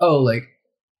like, oh, like,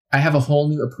 I have a whole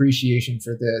new appreciation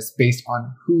for this based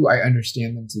on who I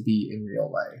understand them to be in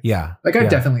real life. Yeah. Like, I've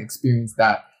definitely experienced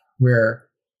that, where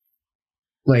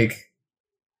like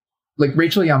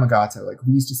Rachel Yamagata, like,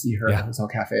 we used to see her at Hotel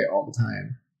Cafe all the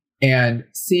time, and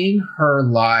seeing her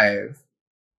live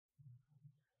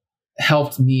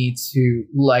helped me to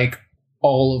like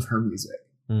all of her music.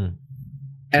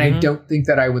 And I don't think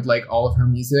that I would like all of her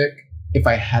music if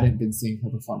I hadn't been seeing her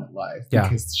perform it live.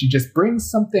 Because she just brings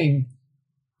something,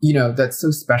 you know, that's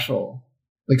so special,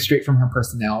 like straight from her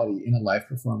personality in a live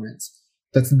performance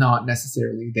that's not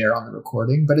necessarily there on the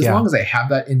recording. But as long as I have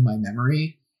that in my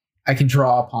memory, I can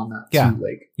draw upon that to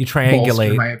like you triangulate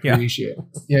bolster my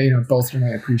appreciation. Bolster my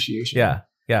appreciation.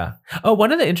 Yeah. Oh,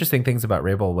 one of the interesting things about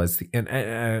Rabel was,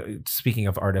 and speaking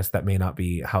of artists that may not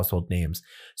be household names,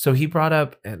 so he brought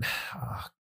up, and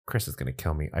Chris is going to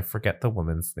kill me. I forget the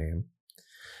woman's name.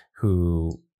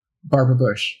 Who? Barbara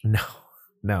Bush. No.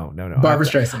 Barbara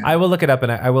Streisand. I will look it up,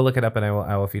 and I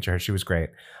will feature her. She was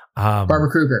great. Barbara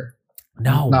Kruger.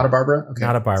 No, not a Barbara. Okay,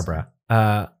 not a Barbara.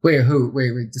 Wait, who?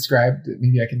 Wait. Describe.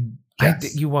 Maybe I can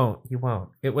guess. You won't.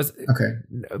 It was okay.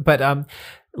 But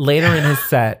later in his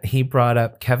set, he brought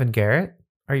up Kevin Garrett.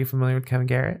 Are you familiar with Kevin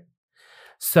Garrett?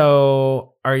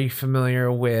 So, are you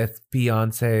familiar with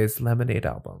Beyonce's Lemonade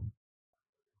album?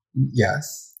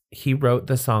 Yes. He wrote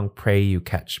the song "Pray You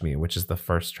Catch Me," which is the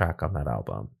first track on that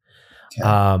album.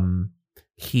 Okay.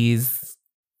 He's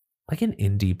like an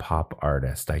indie pop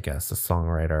artist, I guess, a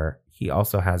songwriter. He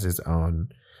also has his own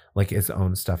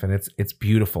stuff, and it's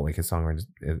beautiful. Like his songwriting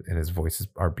and his voices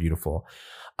are beautiful.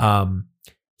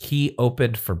 He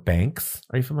opened for Banks.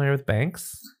 Are you familiar with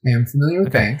Banks? I am familiar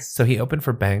with Banks. So he opened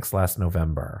for Banks last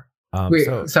November.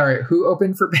 Sorry, who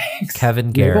opened for Banks?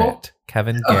 Kevin Garrett.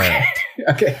 Kevin Garrett.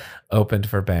 Okay. Opened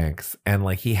for Banks, and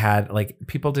like he had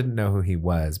people didn't know who he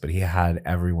was, but he had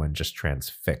everyone just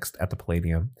transfixed at the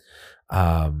Palladium.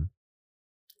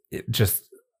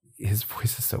 His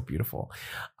voice is so beautiful.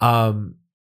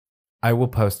 I will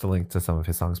post a link to some of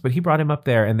his songs, but he brought him up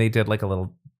there and they did like a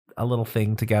little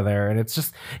thing together. And it's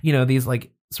just, these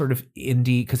like sort of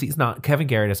indie, because Kevin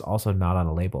Garrett is also not on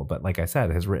a label, but like I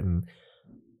said, has written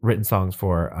songs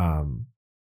for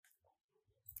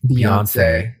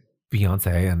Beyonce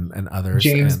and others.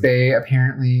 James Bay,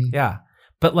 apparently. Yeah.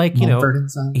 But like,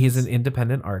 he's an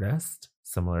independent artist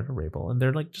similar to Rabel, and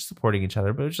they're like just supporting each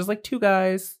other, but it's just like two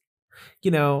guys,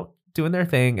 doing their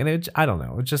thing. And I don't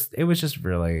know. It was just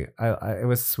really, it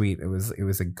was sweet. It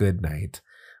was a good night.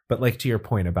 But like to your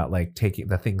point about like taking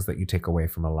the things that you take away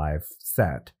from a live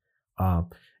set,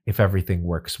 if everything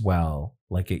works well,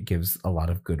 like it gives a lot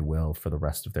of goodwill for the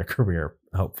rest of their career,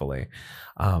 hopefully.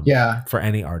 For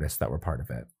any artists that were part of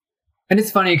it. And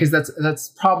it's funny because that's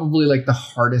probably like the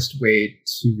hardest way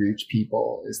to reach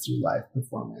people is through live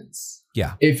performance.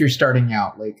 Yeah. If you're starting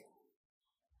out, like,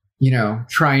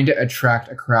 trying to attract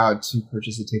a crowd to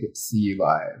purchase a ticket to see you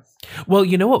live. Well,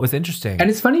 what was interesting? And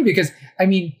it's funny because, I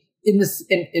mean, in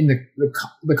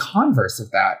the converse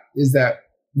of that is that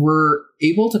we're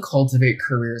able to cultivate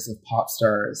careers of pop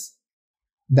stars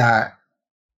that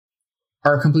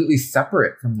are completely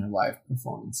separate from their live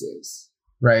performances,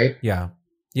 right? Yeah.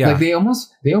 Yeah. Like they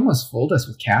almost fooled us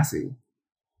with Cassie.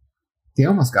 They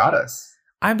almost got us.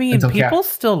 I mean, people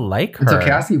still like her.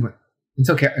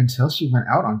 Until she went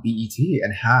out on BET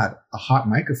and had a hot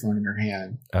microphone in her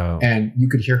hand. Oh. And you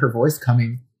could hear her voice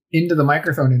coming into the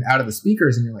microphone and out of the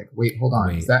speakers, and you're like, wait, hold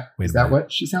on. Is that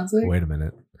what she sounds like? Wait a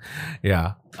minute.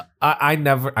 Yeah.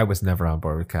 I was never on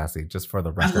board with Cassie, just for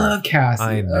the record. I love Cassie.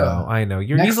 I know.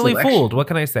 You're easily fooled. What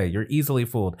can I say? You're easily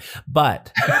fooled.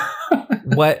 But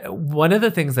one of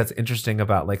the things that's interesting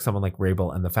about like someone like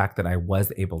Rabel and the fact that I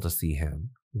was able to see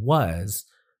him was,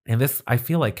 and this I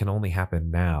feel like can only happen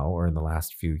now or in the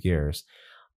last few years,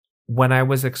 when I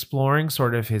was exploring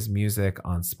sort of his music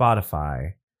on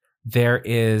Spotify, there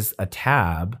is a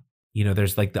tab,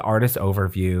 there's like the artist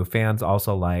overview, fans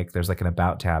also like, there's like an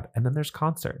about tab, and then there's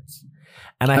concerts.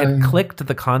 And I had clicked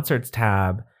the concerts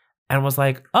tab and was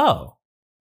like, oh,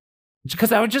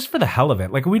 because I was just for the hell of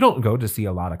it. Like we don't go to see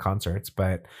a lot of concerts,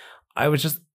 but I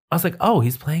was like, oh,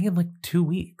 he's playing in like 2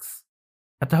 weeks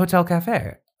at the Hotel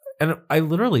Cafe. And I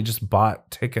literally just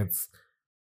bought tickets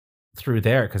through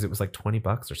there because it was like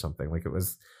 $20 or something. Like it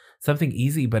was something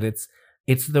easy, but it's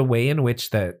the way in which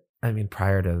that, I mean,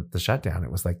 prior to the shutdown,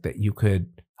 it was like that you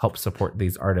could help support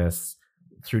these artists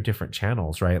through different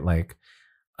channels, right? Like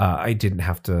I didn't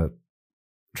have to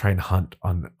try and hunt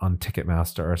on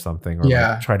Ticketmaster or something, or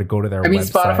like try to go to their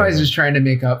website. Spotify is just trying to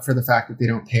make up for the fact that they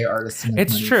don't pay artists enough money.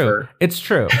 It's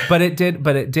true. But it did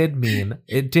mean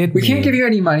we can't give you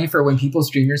any money for when people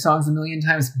stream your songs a million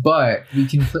times, but we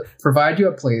can provide you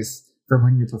a place for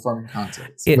when you're performing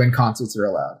concerts, when concerts are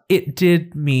allowed. It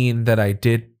did mean that I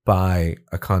did buy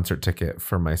a concert ticket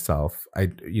for myself.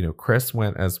 Chris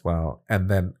went as well. And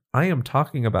then I am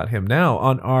talking about him now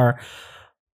on our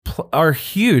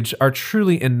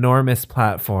truly enormous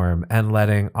platform and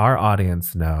letting our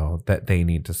audience know that they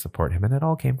need to support him. And it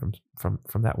all came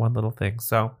from that one little thing.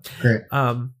 So, great.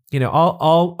 You know,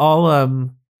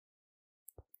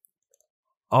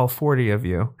 all 40 of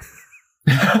you.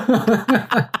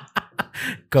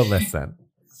 Go listen.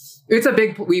 It's a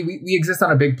big. We exist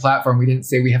on a big platform. We didn't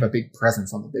say we have a big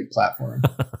presence on the big platform.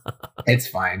 It's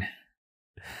fine.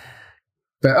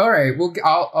 But all right,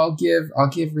 I'll give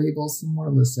Rabel some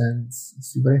more listens.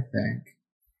 See what I think.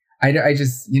 I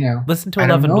just listen to I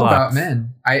don't 11 know blocks. about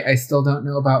men. I still don't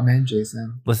know about men,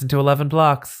 Jason. Listen to 11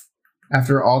 blocks.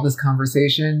 After all this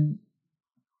conversation,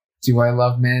 do I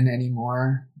love men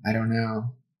anymore? I don't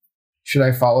know. Should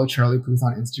I follow Charlie Puth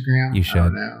on Instagram? You should. I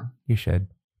don't know. You should.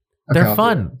 Okay, They're I'll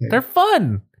fun. do it. Okay. They're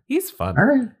fun. He's fun. All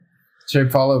right. Should I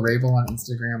follow Rabel on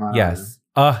Instagram? I don't Yes.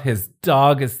 Oh, his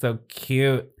dog is so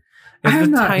cute. It's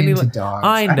I'm the not tiny into li- dogs.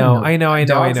 I don't know.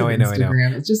 Dogs on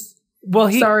Instagram. It's just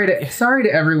Well, sorry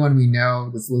to everyone we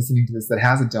know that's listening to this that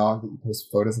has a dog that you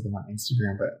post photos of them on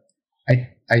Instagram, but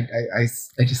I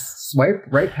just swipe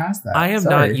right past that. I am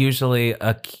Sorry. not usually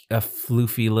a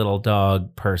floofy little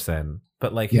dog person,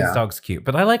 but like his dog's cute.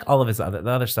 But I like all of the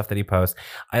other stuff that he posts.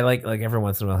 I like every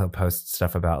once in a while he'll post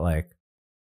stuff about like,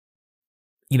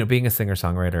 being a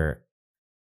singer-songwriter,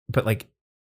 but like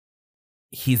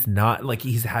he's not like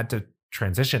he's had to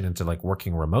transition into like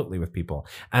working remotely with people,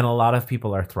 and a lot of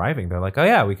people are thriving. They're like, oh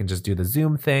yeah, we can just do the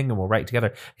Zoom thing and we'll write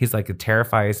together. He's like, it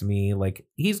terrifies me. Like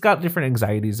he's got different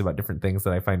anxieties about different things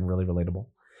that I find really relatable,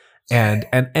 and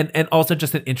also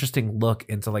just an interesting look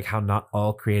into like how not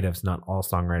all creatives, not all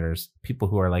songwriters, people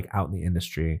who are like out in the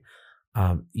industry,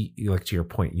 you like to your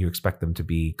point, you expect them to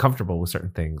be comfortable with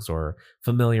certain things or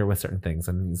familiar with certain things,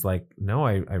 and he's like, no,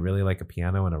 I really like a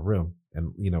piano in a room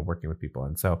and working with people,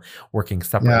 and so working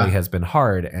separately has been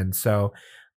hard, and so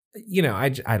I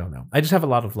don't know, I just have a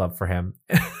lot of love for him.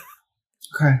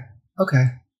 Okay,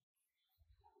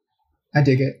 I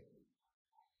dig it.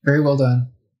 Very well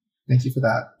done. Thank you for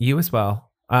that. You as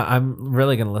well. I'm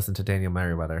really going to listen to Daniel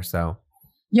Merriweather. So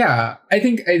yeah, I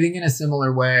think in a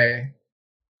similar way,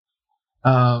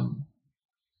 when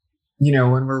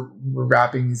we're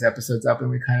wrapping these episodes up and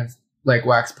we kind of like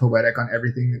wax poetic on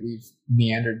everything that we've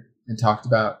meandered and talked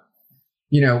about,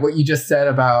 what you just said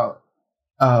about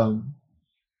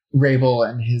Rabel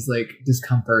and his like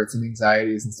discomforts and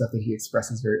anxieties and stuff that he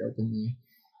expresses very openly.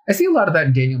 I see a lot of that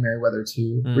in Daniel Merriweather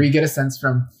too, where you get a sense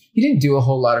from, he didn't do a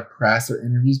whole lot of press or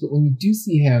interviews, but when you do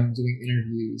see him doing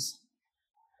interviews,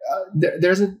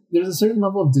 there's a certain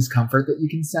level of discomfort that you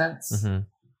can sense. Mm-hmm.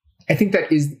 I think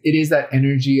it is that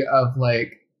energy of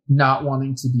like not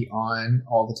wanting to be on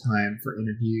all the time for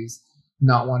interviews,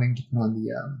 not wanting to put on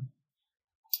the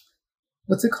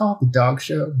what's it called? The dog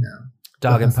show? No.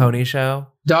 Dog and Pony Show?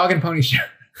 Dog and Pony Show.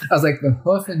 I was like, the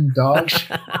hoof and dog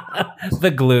show.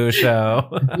 The glue show.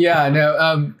 Yeah,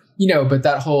 no, but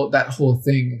that whole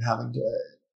thing of having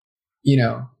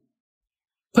to,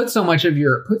 put so much of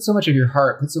your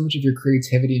heart, put so much of your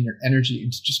creativity and your energy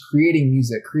into just creating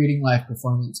music, creating live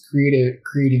performance,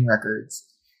 creating records,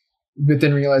 but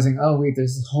then realizing, oh wait,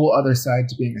 there's this whole other side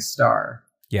to being a star.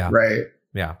 Yeah. Right.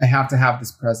 Yeah. I have to have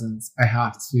this presence. I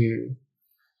have to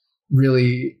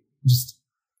really just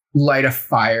light a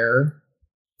fire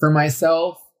for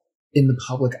myself in the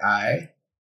public eye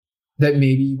that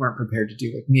maybe you weren't prepared to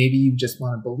do. Like maybe you just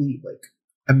want to believe, like,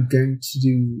 I'm going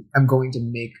to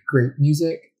make great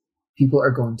music. People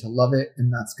are going to love it,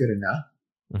 and that's good enough.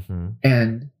 Mm-hmm.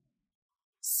 And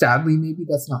sadly, maybe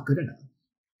that's not good enough.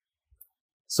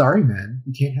 Sorry, man,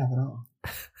 you can't have it all.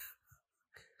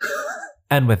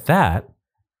 And with that,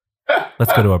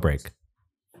 let's go to a break.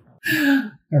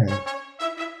 All right.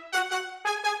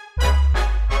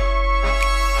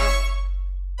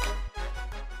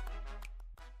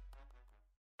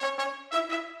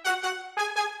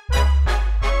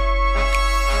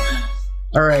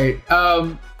 All right.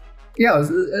 Yeah.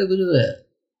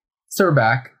 So we're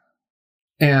back,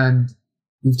 and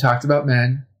we've talked about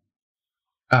men.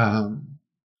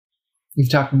 We've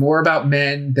talked more about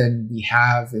men than we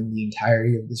have in the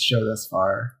entirety of this show thus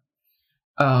far.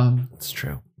 It's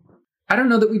true. I don't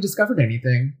know that we discovered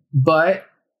anything, but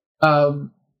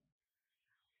I'll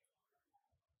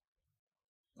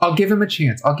give him a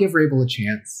chance. I'll give Rabel a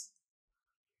chance.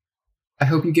 I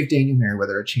hope you give Daniel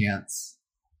Merriweather a chance.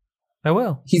 I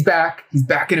will. He's back. He's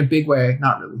back in a big way.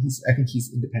 Not really. I think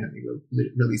he's independently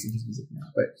releasing his music now,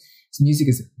 but his music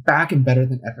is back and better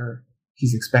than ever.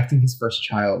 He's expecting his first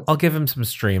child. I'll give him some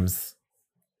streams.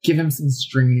 Give him some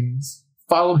streams.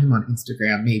 Follow him on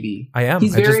Instagram, maybe. I am. I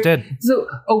just did. So,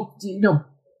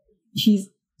 he's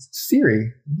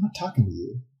Siri. I'm not talking to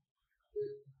you.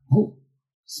 Oh,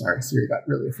 sorry. Siri got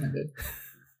really offended.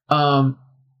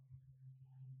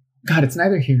 God, it's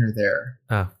neither here nor there.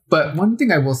 Oh. But one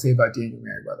thing I will say about Daniel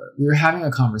Merriweather, we were having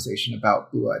a conversation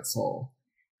about Blue Eyed Soul,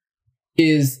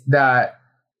 is that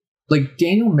like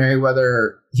Daniel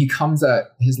Merriweather, he comes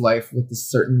at his life with a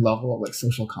certain level of like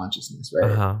social consciousness,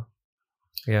 right? Uh-huh.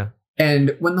 Yeah.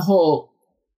 And when the whole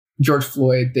George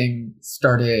Floyd thing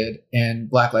started and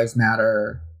Black Lives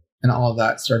Matter and all of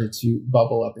that started to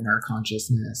bubble up in our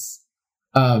consciousness,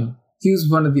 he was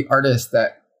one of the artists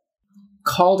that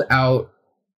called out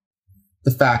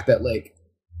the fact that like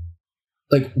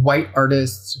white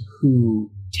artists who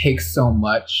take so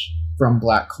much from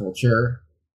Black culture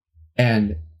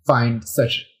and find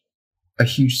such a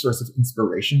huge source of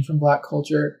inspiration from Black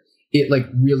culture, it like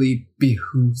really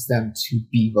behooves them to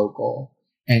be vocal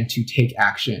and to take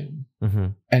action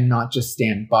and not just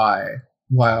stand by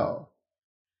while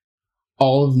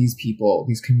all of these people,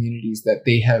 these communities that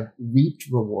they have reaped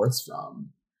rewards from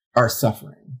are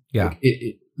suffering. Yeah. Like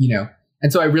you know,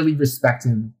 and so I really respect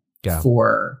him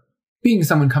for being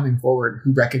someone coming forward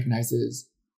who recognizes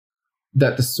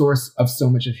that the source of so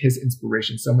much of his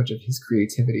inspiration, so much of his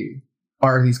creativity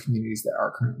are these communities that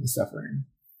are currently suffering.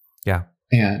 Yeah.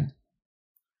 And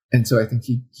so I think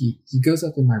he goes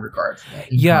up in my regard for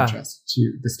that, in contrast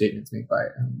to the statements made by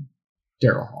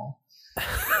Daryl Hall.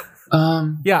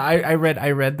 Yeah, I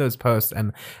read those posts,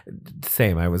 and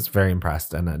same, I was very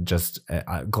impressed and just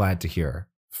glad to hear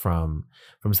from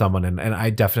someone, and I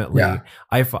definitely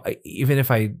even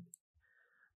if I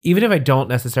don't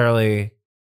necessarily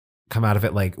come out of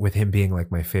it like with him being like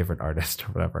my favorite artist or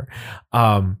whatever,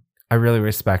 I really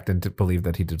respect and believe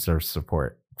that he deserves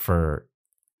support for.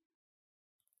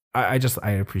 I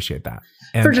appreciate that.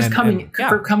 And, for just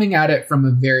coming at it from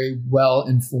a very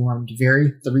well-informed,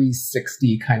 very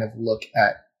 360 kind of look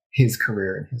at his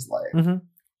career and his life,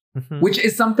 which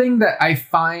is something that I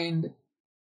find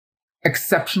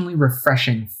exceptionally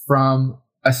refreshing from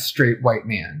a straight white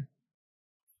man.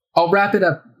 I'll wrap it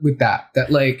up with that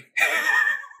like,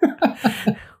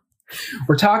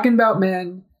 we're talking about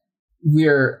men.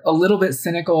 We're a little bit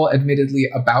cynical, admittedly,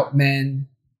 about men.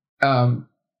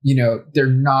 You know, they're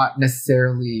not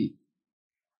necessarily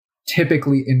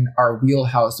typically in our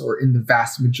wheelhouse or in the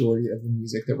vast majority of the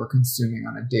music that we're consuming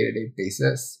on a day-to-day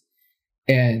basis.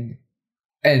 And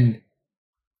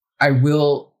I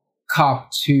will cop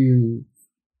to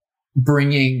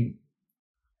bringing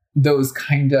those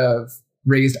kind of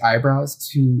raised eyebrows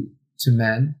to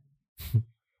men,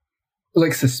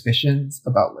 like suspicions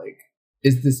about like,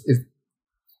 is this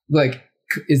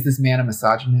man a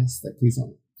misogynist? Like, please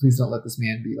don't let this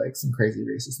man be like some crazy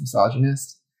racist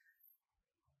misogynist.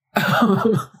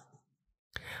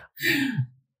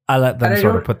 I let them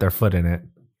sort of put their foot in it.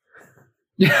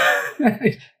 Yeah.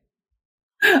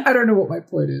 I don't know what my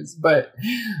point is, but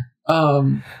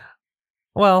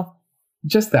well,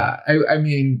 just that. I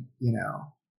mean, you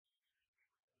know,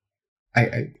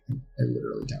 I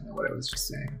literally don't know what I was just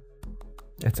saying.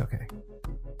 It's okay.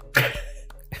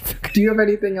 It's okay. Do you have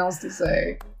anything else to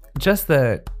say? Just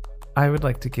that I would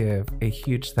like to give a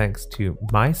huge thanks to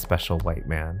my special white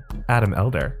man, Adam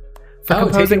Elder, for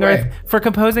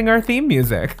composing our theme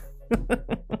music.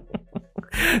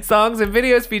 Songs and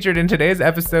videos featured in today's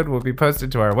episode will be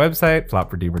posted to our website,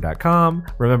 flopredeemer.com.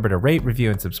 Remember to rate,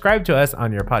 review, and subscribe to us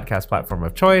on your podcast platform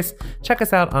of choice. Check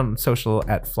us out on social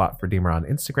at FlopRedeemer on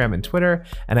Instagram and Twitter,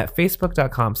 and at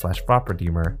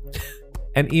facebook.com/FlopRedeemer,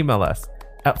 and email us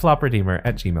at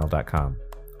flopredeemer@gmail.com.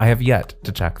 I have yet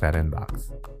to check that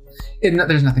inbox.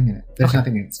 There's nothing in it. There's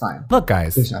nothing in it. It's fine. Look,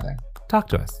 guys. There's nothing. Talk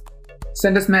to us.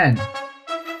 Send us men.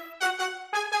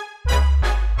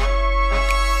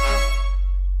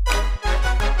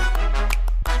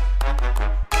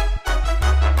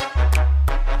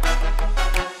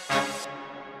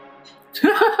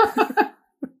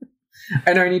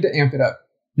 I know I need to amp it up.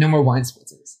 No more wine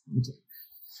spritzers.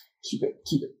 Keep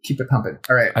it pumping.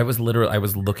 All right. I was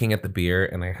looking at the beer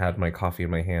and I had my coffee in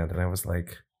my hand and I was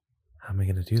like, how am I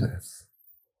going to do this?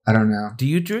 I don't know. Do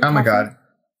you drink coffee? My God.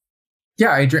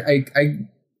 Yeah, I drink. I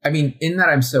mean, in that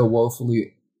I'm so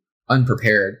woefully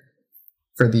unprepared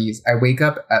for these. I wake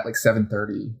up at like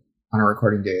 7:30 on our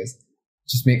recording days,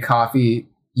 just make coffee,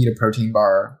 eat a protein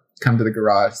bar, come to the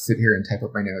garage, sit here and type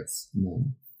up my notes. And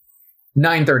then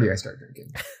 9:30 I start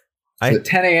drinking. So at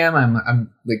 10 a.m.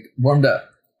 I'm like warmed up.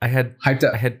 I had hyped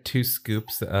up. I had 2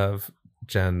 scoops of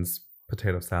Jen's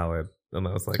potato salad, and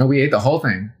I was like, "Oh, we ate the whole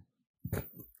thing."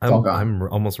 I'm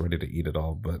almost ready to eat it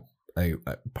all, but I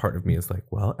part of me is like,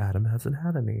 "Well, Adam hasn't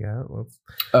had any yet."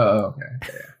 Oh, okay.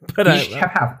 But I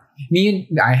have half.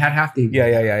 I had half the.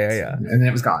 Yeah. And then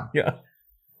it was gone. Yeah,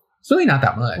 it's really not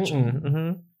that much.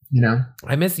 You know,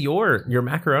 I miss your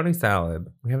macaroni salad.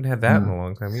 We haven't had that in a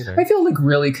long time either. I feel like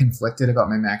really conflicted about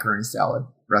my macaroni salad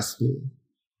recipe.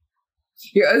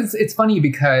 Yeah, it's funny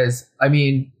because I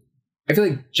mean, I feel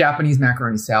like Japanese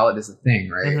macaroni salad is a thing,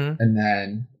 right? Mhm. And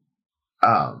then,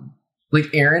 like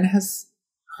Erin has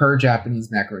her Japanese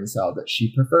macaroni salad that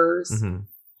she prefers, Mhm.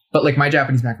 but like my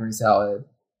Japanese macaroni salad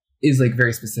is like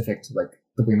very specific to like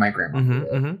the way my grandma Mhm. did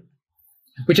it, Mhm.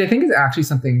 which I think is actually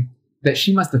something that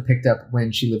she must have picked up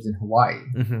when she lived in Hawaii.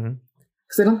 Mhm.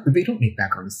 Because they don't make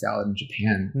macaroni salad in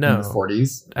Japan No. in the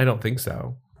 40s. I don't think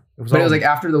so. But it all- was like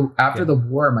after the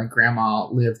war, my grandma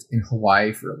lived in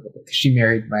Hawaii for a little bit because she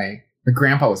married my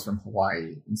grandpa was from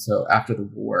Hawaii, and so after the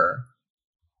war,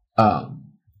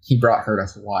 he brought her to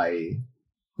Hawaii,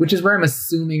 which is where I'm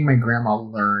assuming my grandma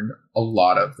learned a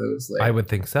lot of those like I would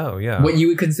think so. Yeah. what you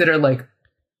would consider like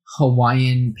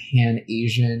Hawaiian Pan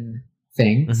Asian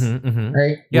things, Mhm. Mhm.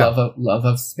 right? Yeah. Love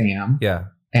of spam, Yeah.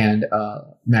 and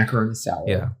macaroni salad.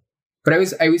 Yeah. But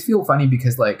I always feel funny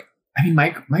because like I mean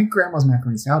my grandma's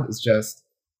macaroni salad is just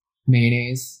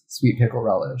mayonnaise, sweet pickle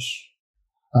relish,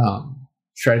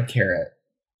 shredded carrot,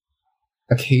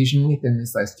 occasionally thinly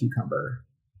sliced cucumber,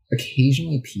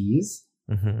 occasionally peas,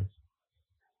 Mhm.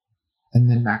 and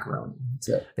then macaroni. That's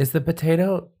it. Is the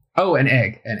potato? Oh, an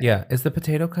egg. Yeah. Is the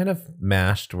potato kind of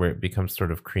mashed where it becomes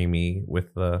sort of creamy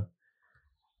with the,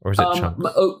 or is it chunks?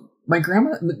 My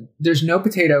grandma, there's no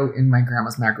potato in my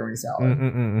grandma's macaroni salad.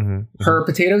 Mhm. Her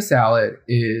potato salad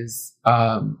is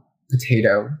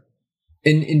potato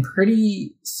in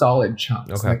pretty solid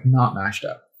chunks, Okay. like not mashed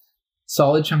up.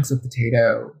 Solid chunks of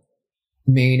potato,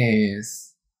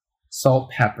 mayonnaise, salt,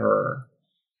 pepper,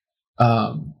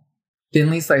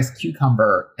 thinly sliced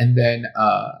cucumber, and then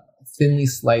thinly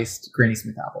sliced Granny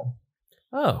Smith apple.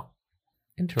 Oh,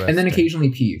 interesting. And then occasionally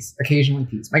peas.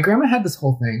 My grandma had this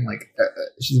whole thing, like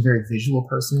she's a very visual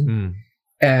person. Mm.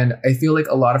 And I feel like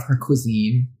a lot of her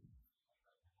cuisine,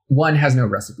 one, has no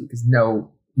recipe because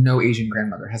no Asian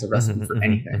grandmother has a recipe for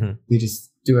anything. They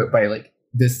just do it by like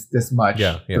this much,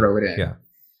 throw it in,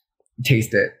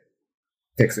 taste it,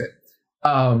 fix it.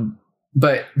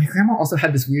 But my grandma also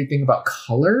had this weird thing about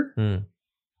color. Mm.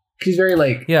 She's very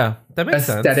like that makes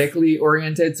aesthetically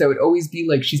oriented. So it'd always be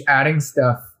like she's adding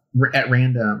stuff at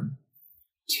random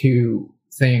to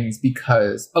things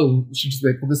because she's just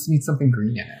like, well, this needs something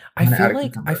green in it.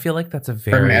 I feel like that's a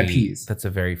very add peas. That's a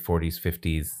very 40s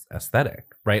 50s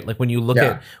aesthetic, right? Like when you look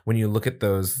at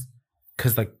those,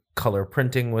 because like color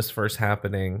printing was first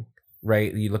happening,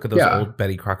 right? You look at those old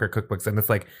Betty Crocker cookbooks and it's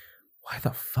like, why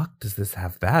the fuck does this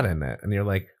have that in it? And you're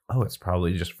like, oh, it's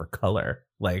probably just for color,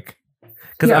 like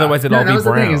because otherwise it'd all be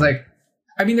brown. The thing is like,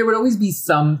 I mean, there would always be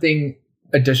something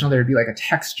additional. There would be like a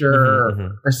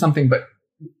texture or something, but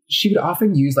she would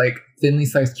often use like thinly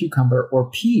sliced cucumber or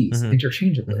peas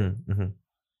interchangeably,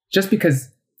 just because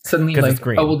suddenly like, it's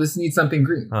green. Oh well, this needs something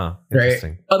green,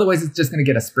 right? Otherwise, it's just going to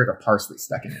get a sprig of parsley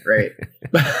stuck in it, right?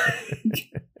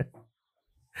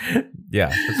 Yeah,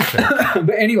 that's true.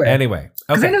 But anyway,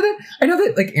 okay. I know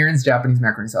that like Erin's Japanese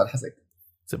macaroni salad has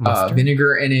like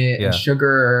vinegar in it and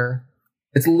sugar.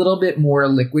 It's a little bit more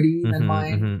liquidy than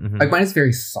mine. Like mine is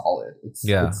very solid.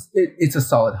 It's a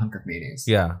solid hunk of mayonnaise.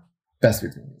 Yeah. Best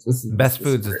Foods mayonnaise. Best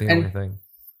Foods is the only thing.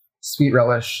 Sweet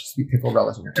relish, sweet pickle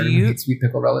relish. Everyone hates sweet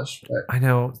pickle relish. But I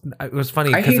know. It was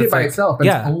funny. I hate it by itself, but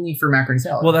it's only for macaroni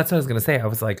salad. Well, that's what I was going to say. I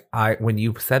was like, when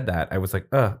you said that, I was like,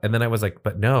 and then I was like,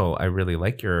 but no, I really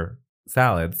like your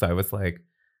salad. So I was like,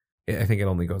 I think it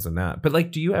only goes in that. But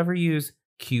like, do you ever use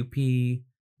Kewpie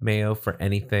mayo for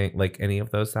anything, like any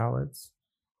of those salads?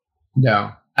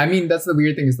 No. I mean, that's the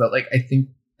weird thing is that like, I think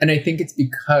it's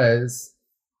because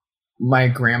my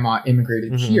grandma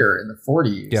immigrated here in the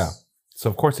 40s. Yeah. So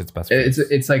of course it's Best Foods.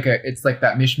 It's like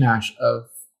that mishmash of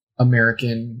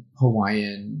American,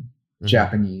 Hawaiian,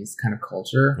 Japanese kind of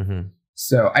culture.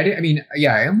 So I only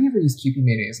ever use Kewpie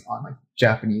mayonnaise on like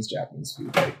Japanese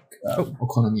food, like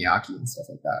okonomiyaki and stuff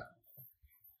like that.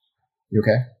 You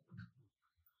okay?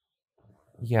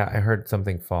 Yeah, I heard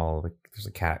something fall. Like there's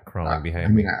a cat crawling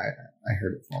behind me. I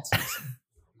heard it fall too.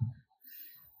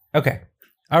 Okay.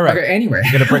 All right. Okay, anyway.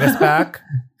 You're going to bring us back?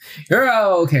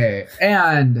 Okay.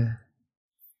 And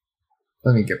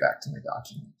let me get back to my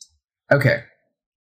document. Okay.